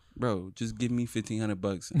mouth done. Bro, just give me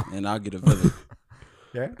 $1,500 and I'll get a villa.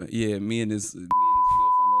 Yeah. Yeah, me and this milf I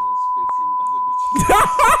know that spits in other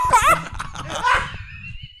bitches.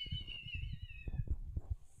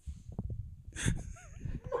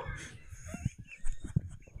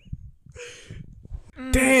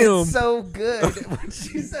 Damn. It's so good when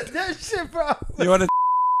she said that shit, bro. You want to?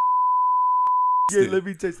 Yeah, let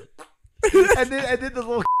me taste it. And then the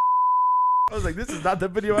little. I was like, this is not the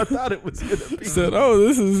video I thought it was gonna be. Said, "Oh,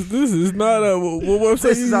 this is not a what website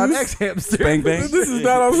This you is on use? X Hamster. Bang bang. This is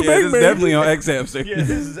not on Yeah, Spank this is Bang. definitely on X Hamster. Yeah, this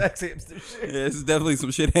is X Hamster shit. Yeah, this is definitely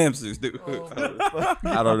some shit hamsters, dude. Oh,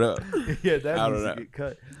 I don't know. Yeah, that I needs don't to know. get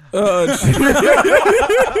cut.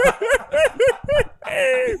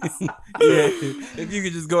 Yeah, if you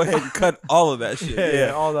could just go ahead and cut all of that shit.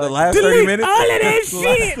 Yeah, all that. The last 30 minutes. all of that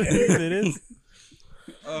shit. minutes.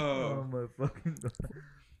 Oh my fucking god.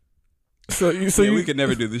 So Yeah, you we could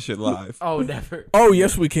never do this shit live. Oh, never. Oh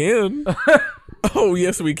yes, we can. Oh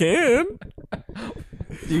yes, we can.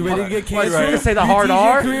 You ready to get What, kicked? you gonna say the hard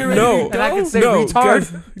R? No, And I can say no.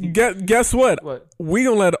 retard? Guess what? What? We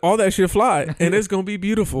gonna let all that shit fly, and it's gonna be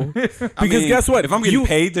beautiful. Because I mean, guess what? If I'm getting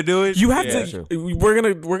paid to do it, You have yeah. to.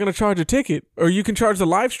 We're gonna charge a ticket, or you can charge the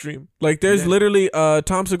live stream. Like there's literally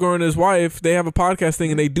Tom Segura and his wife. They have a podcast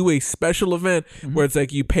thing, and they do a special event where it's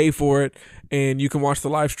like you pay for it, and you can watch the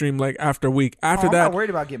live stream like after a week. After I'm that, not worried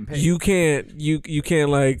about getting paid. you can't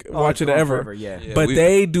like Oh, watch it's it going ever. forever, yeah. Yeah, But we-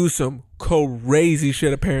 they do some crazy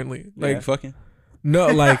shit apparently. Like Like fucking. no,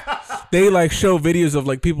 like they like show videos of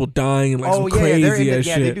like people dying and like some they're crazy into, ass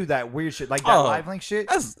yeah, shit. they do that weird shit, like that Oh, live link shit.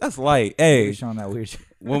 That's light. They're Hey, showing that weird shit.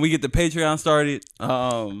 when we get the Patreon started,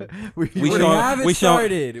 We We We showing- have it we showing-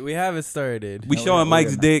 started. We have it started. we showing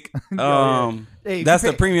Mike's dick. Hey, if That's you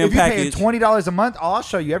the premium if you package. paying $20 a month, I'll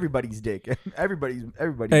show you everybody's dick. everybody's.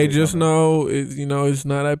 Hey, dick just on there. know, it's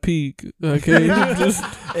not at peak. Okay, just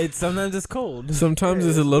It's sometimes it's cold. sometimes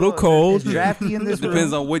it's a little cold. It's drafty in this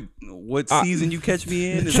Depends room. on what season you catch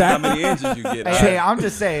me in and Chat- how many inches you get. Hey, I'm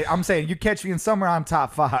just saying. I'm saying you catch me in summer, I'm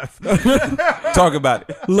top 5. Talk about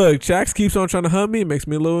it. Look, Jax keeps on trying to hunt me. It makes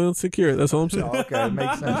me a little insecure. That's all I'm saying. Okay,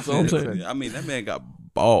 makes sense. That's all I'm saying. I mean, that man got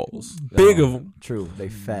balls. Big of them. True, they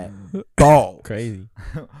fat. Balls. Crazy.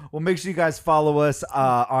 Well, make sure you guys follow us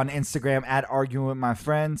on Instagram at Arguing With My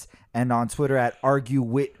Friends and on Twitter at Argue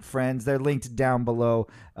With Friends. They're linked down below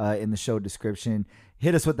in the show description.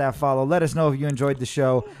 Hit us with that follow. Let us know if you enjoyed the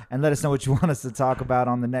show, and let us know what you want us to talk about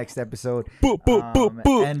on the next episode. Boop, boop, boop,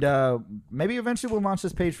 boop. And maybe eventually we'll launch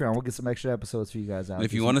this Patreon. We'll get some extra episodes for you guys out. If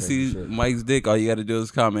Do you some want to crazy see shit. Mike's dick, all you got to do is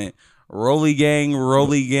comment, Rolly Gang,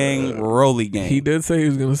 Rolly Gang, Rolly Gang. He did say he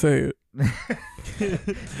was gonna say it.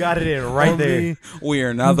 Got it in right there. We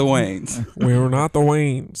are not the Waynes. We're not the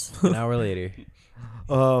Waynes. An hour later.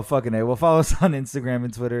 Oh, fucking A. Well, follow us on Instagram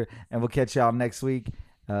and Twitter, and we'll catch y'all next week.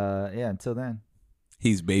 Yeah, until then.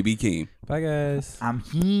 He's Baby King. Bye, guys. I'm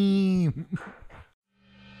him.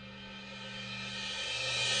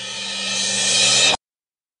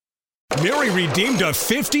 Mary redeemed a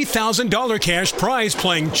 $50,000 cash prize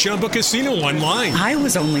playing Chumba Casino online. I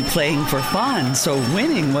was only playing for fun, so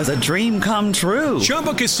winning was a dream come true.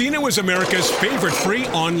 Chumba Casino is America's favorite free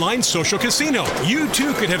online social casino. You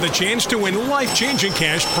too could have the chance to win life-changing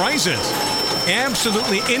cash prizes.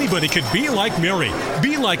 Absolutely anybody could be like Mary.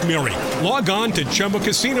 Be like Mary. Log on to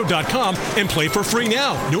ChumbaCasino.com and play for free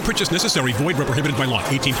now. No purchase necessary. Void where prohibited by law.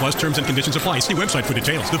 18 plus terms and conditions apply. See website for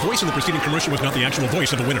details. The voice in the preceding commercial was not the actual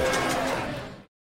voice of the winner.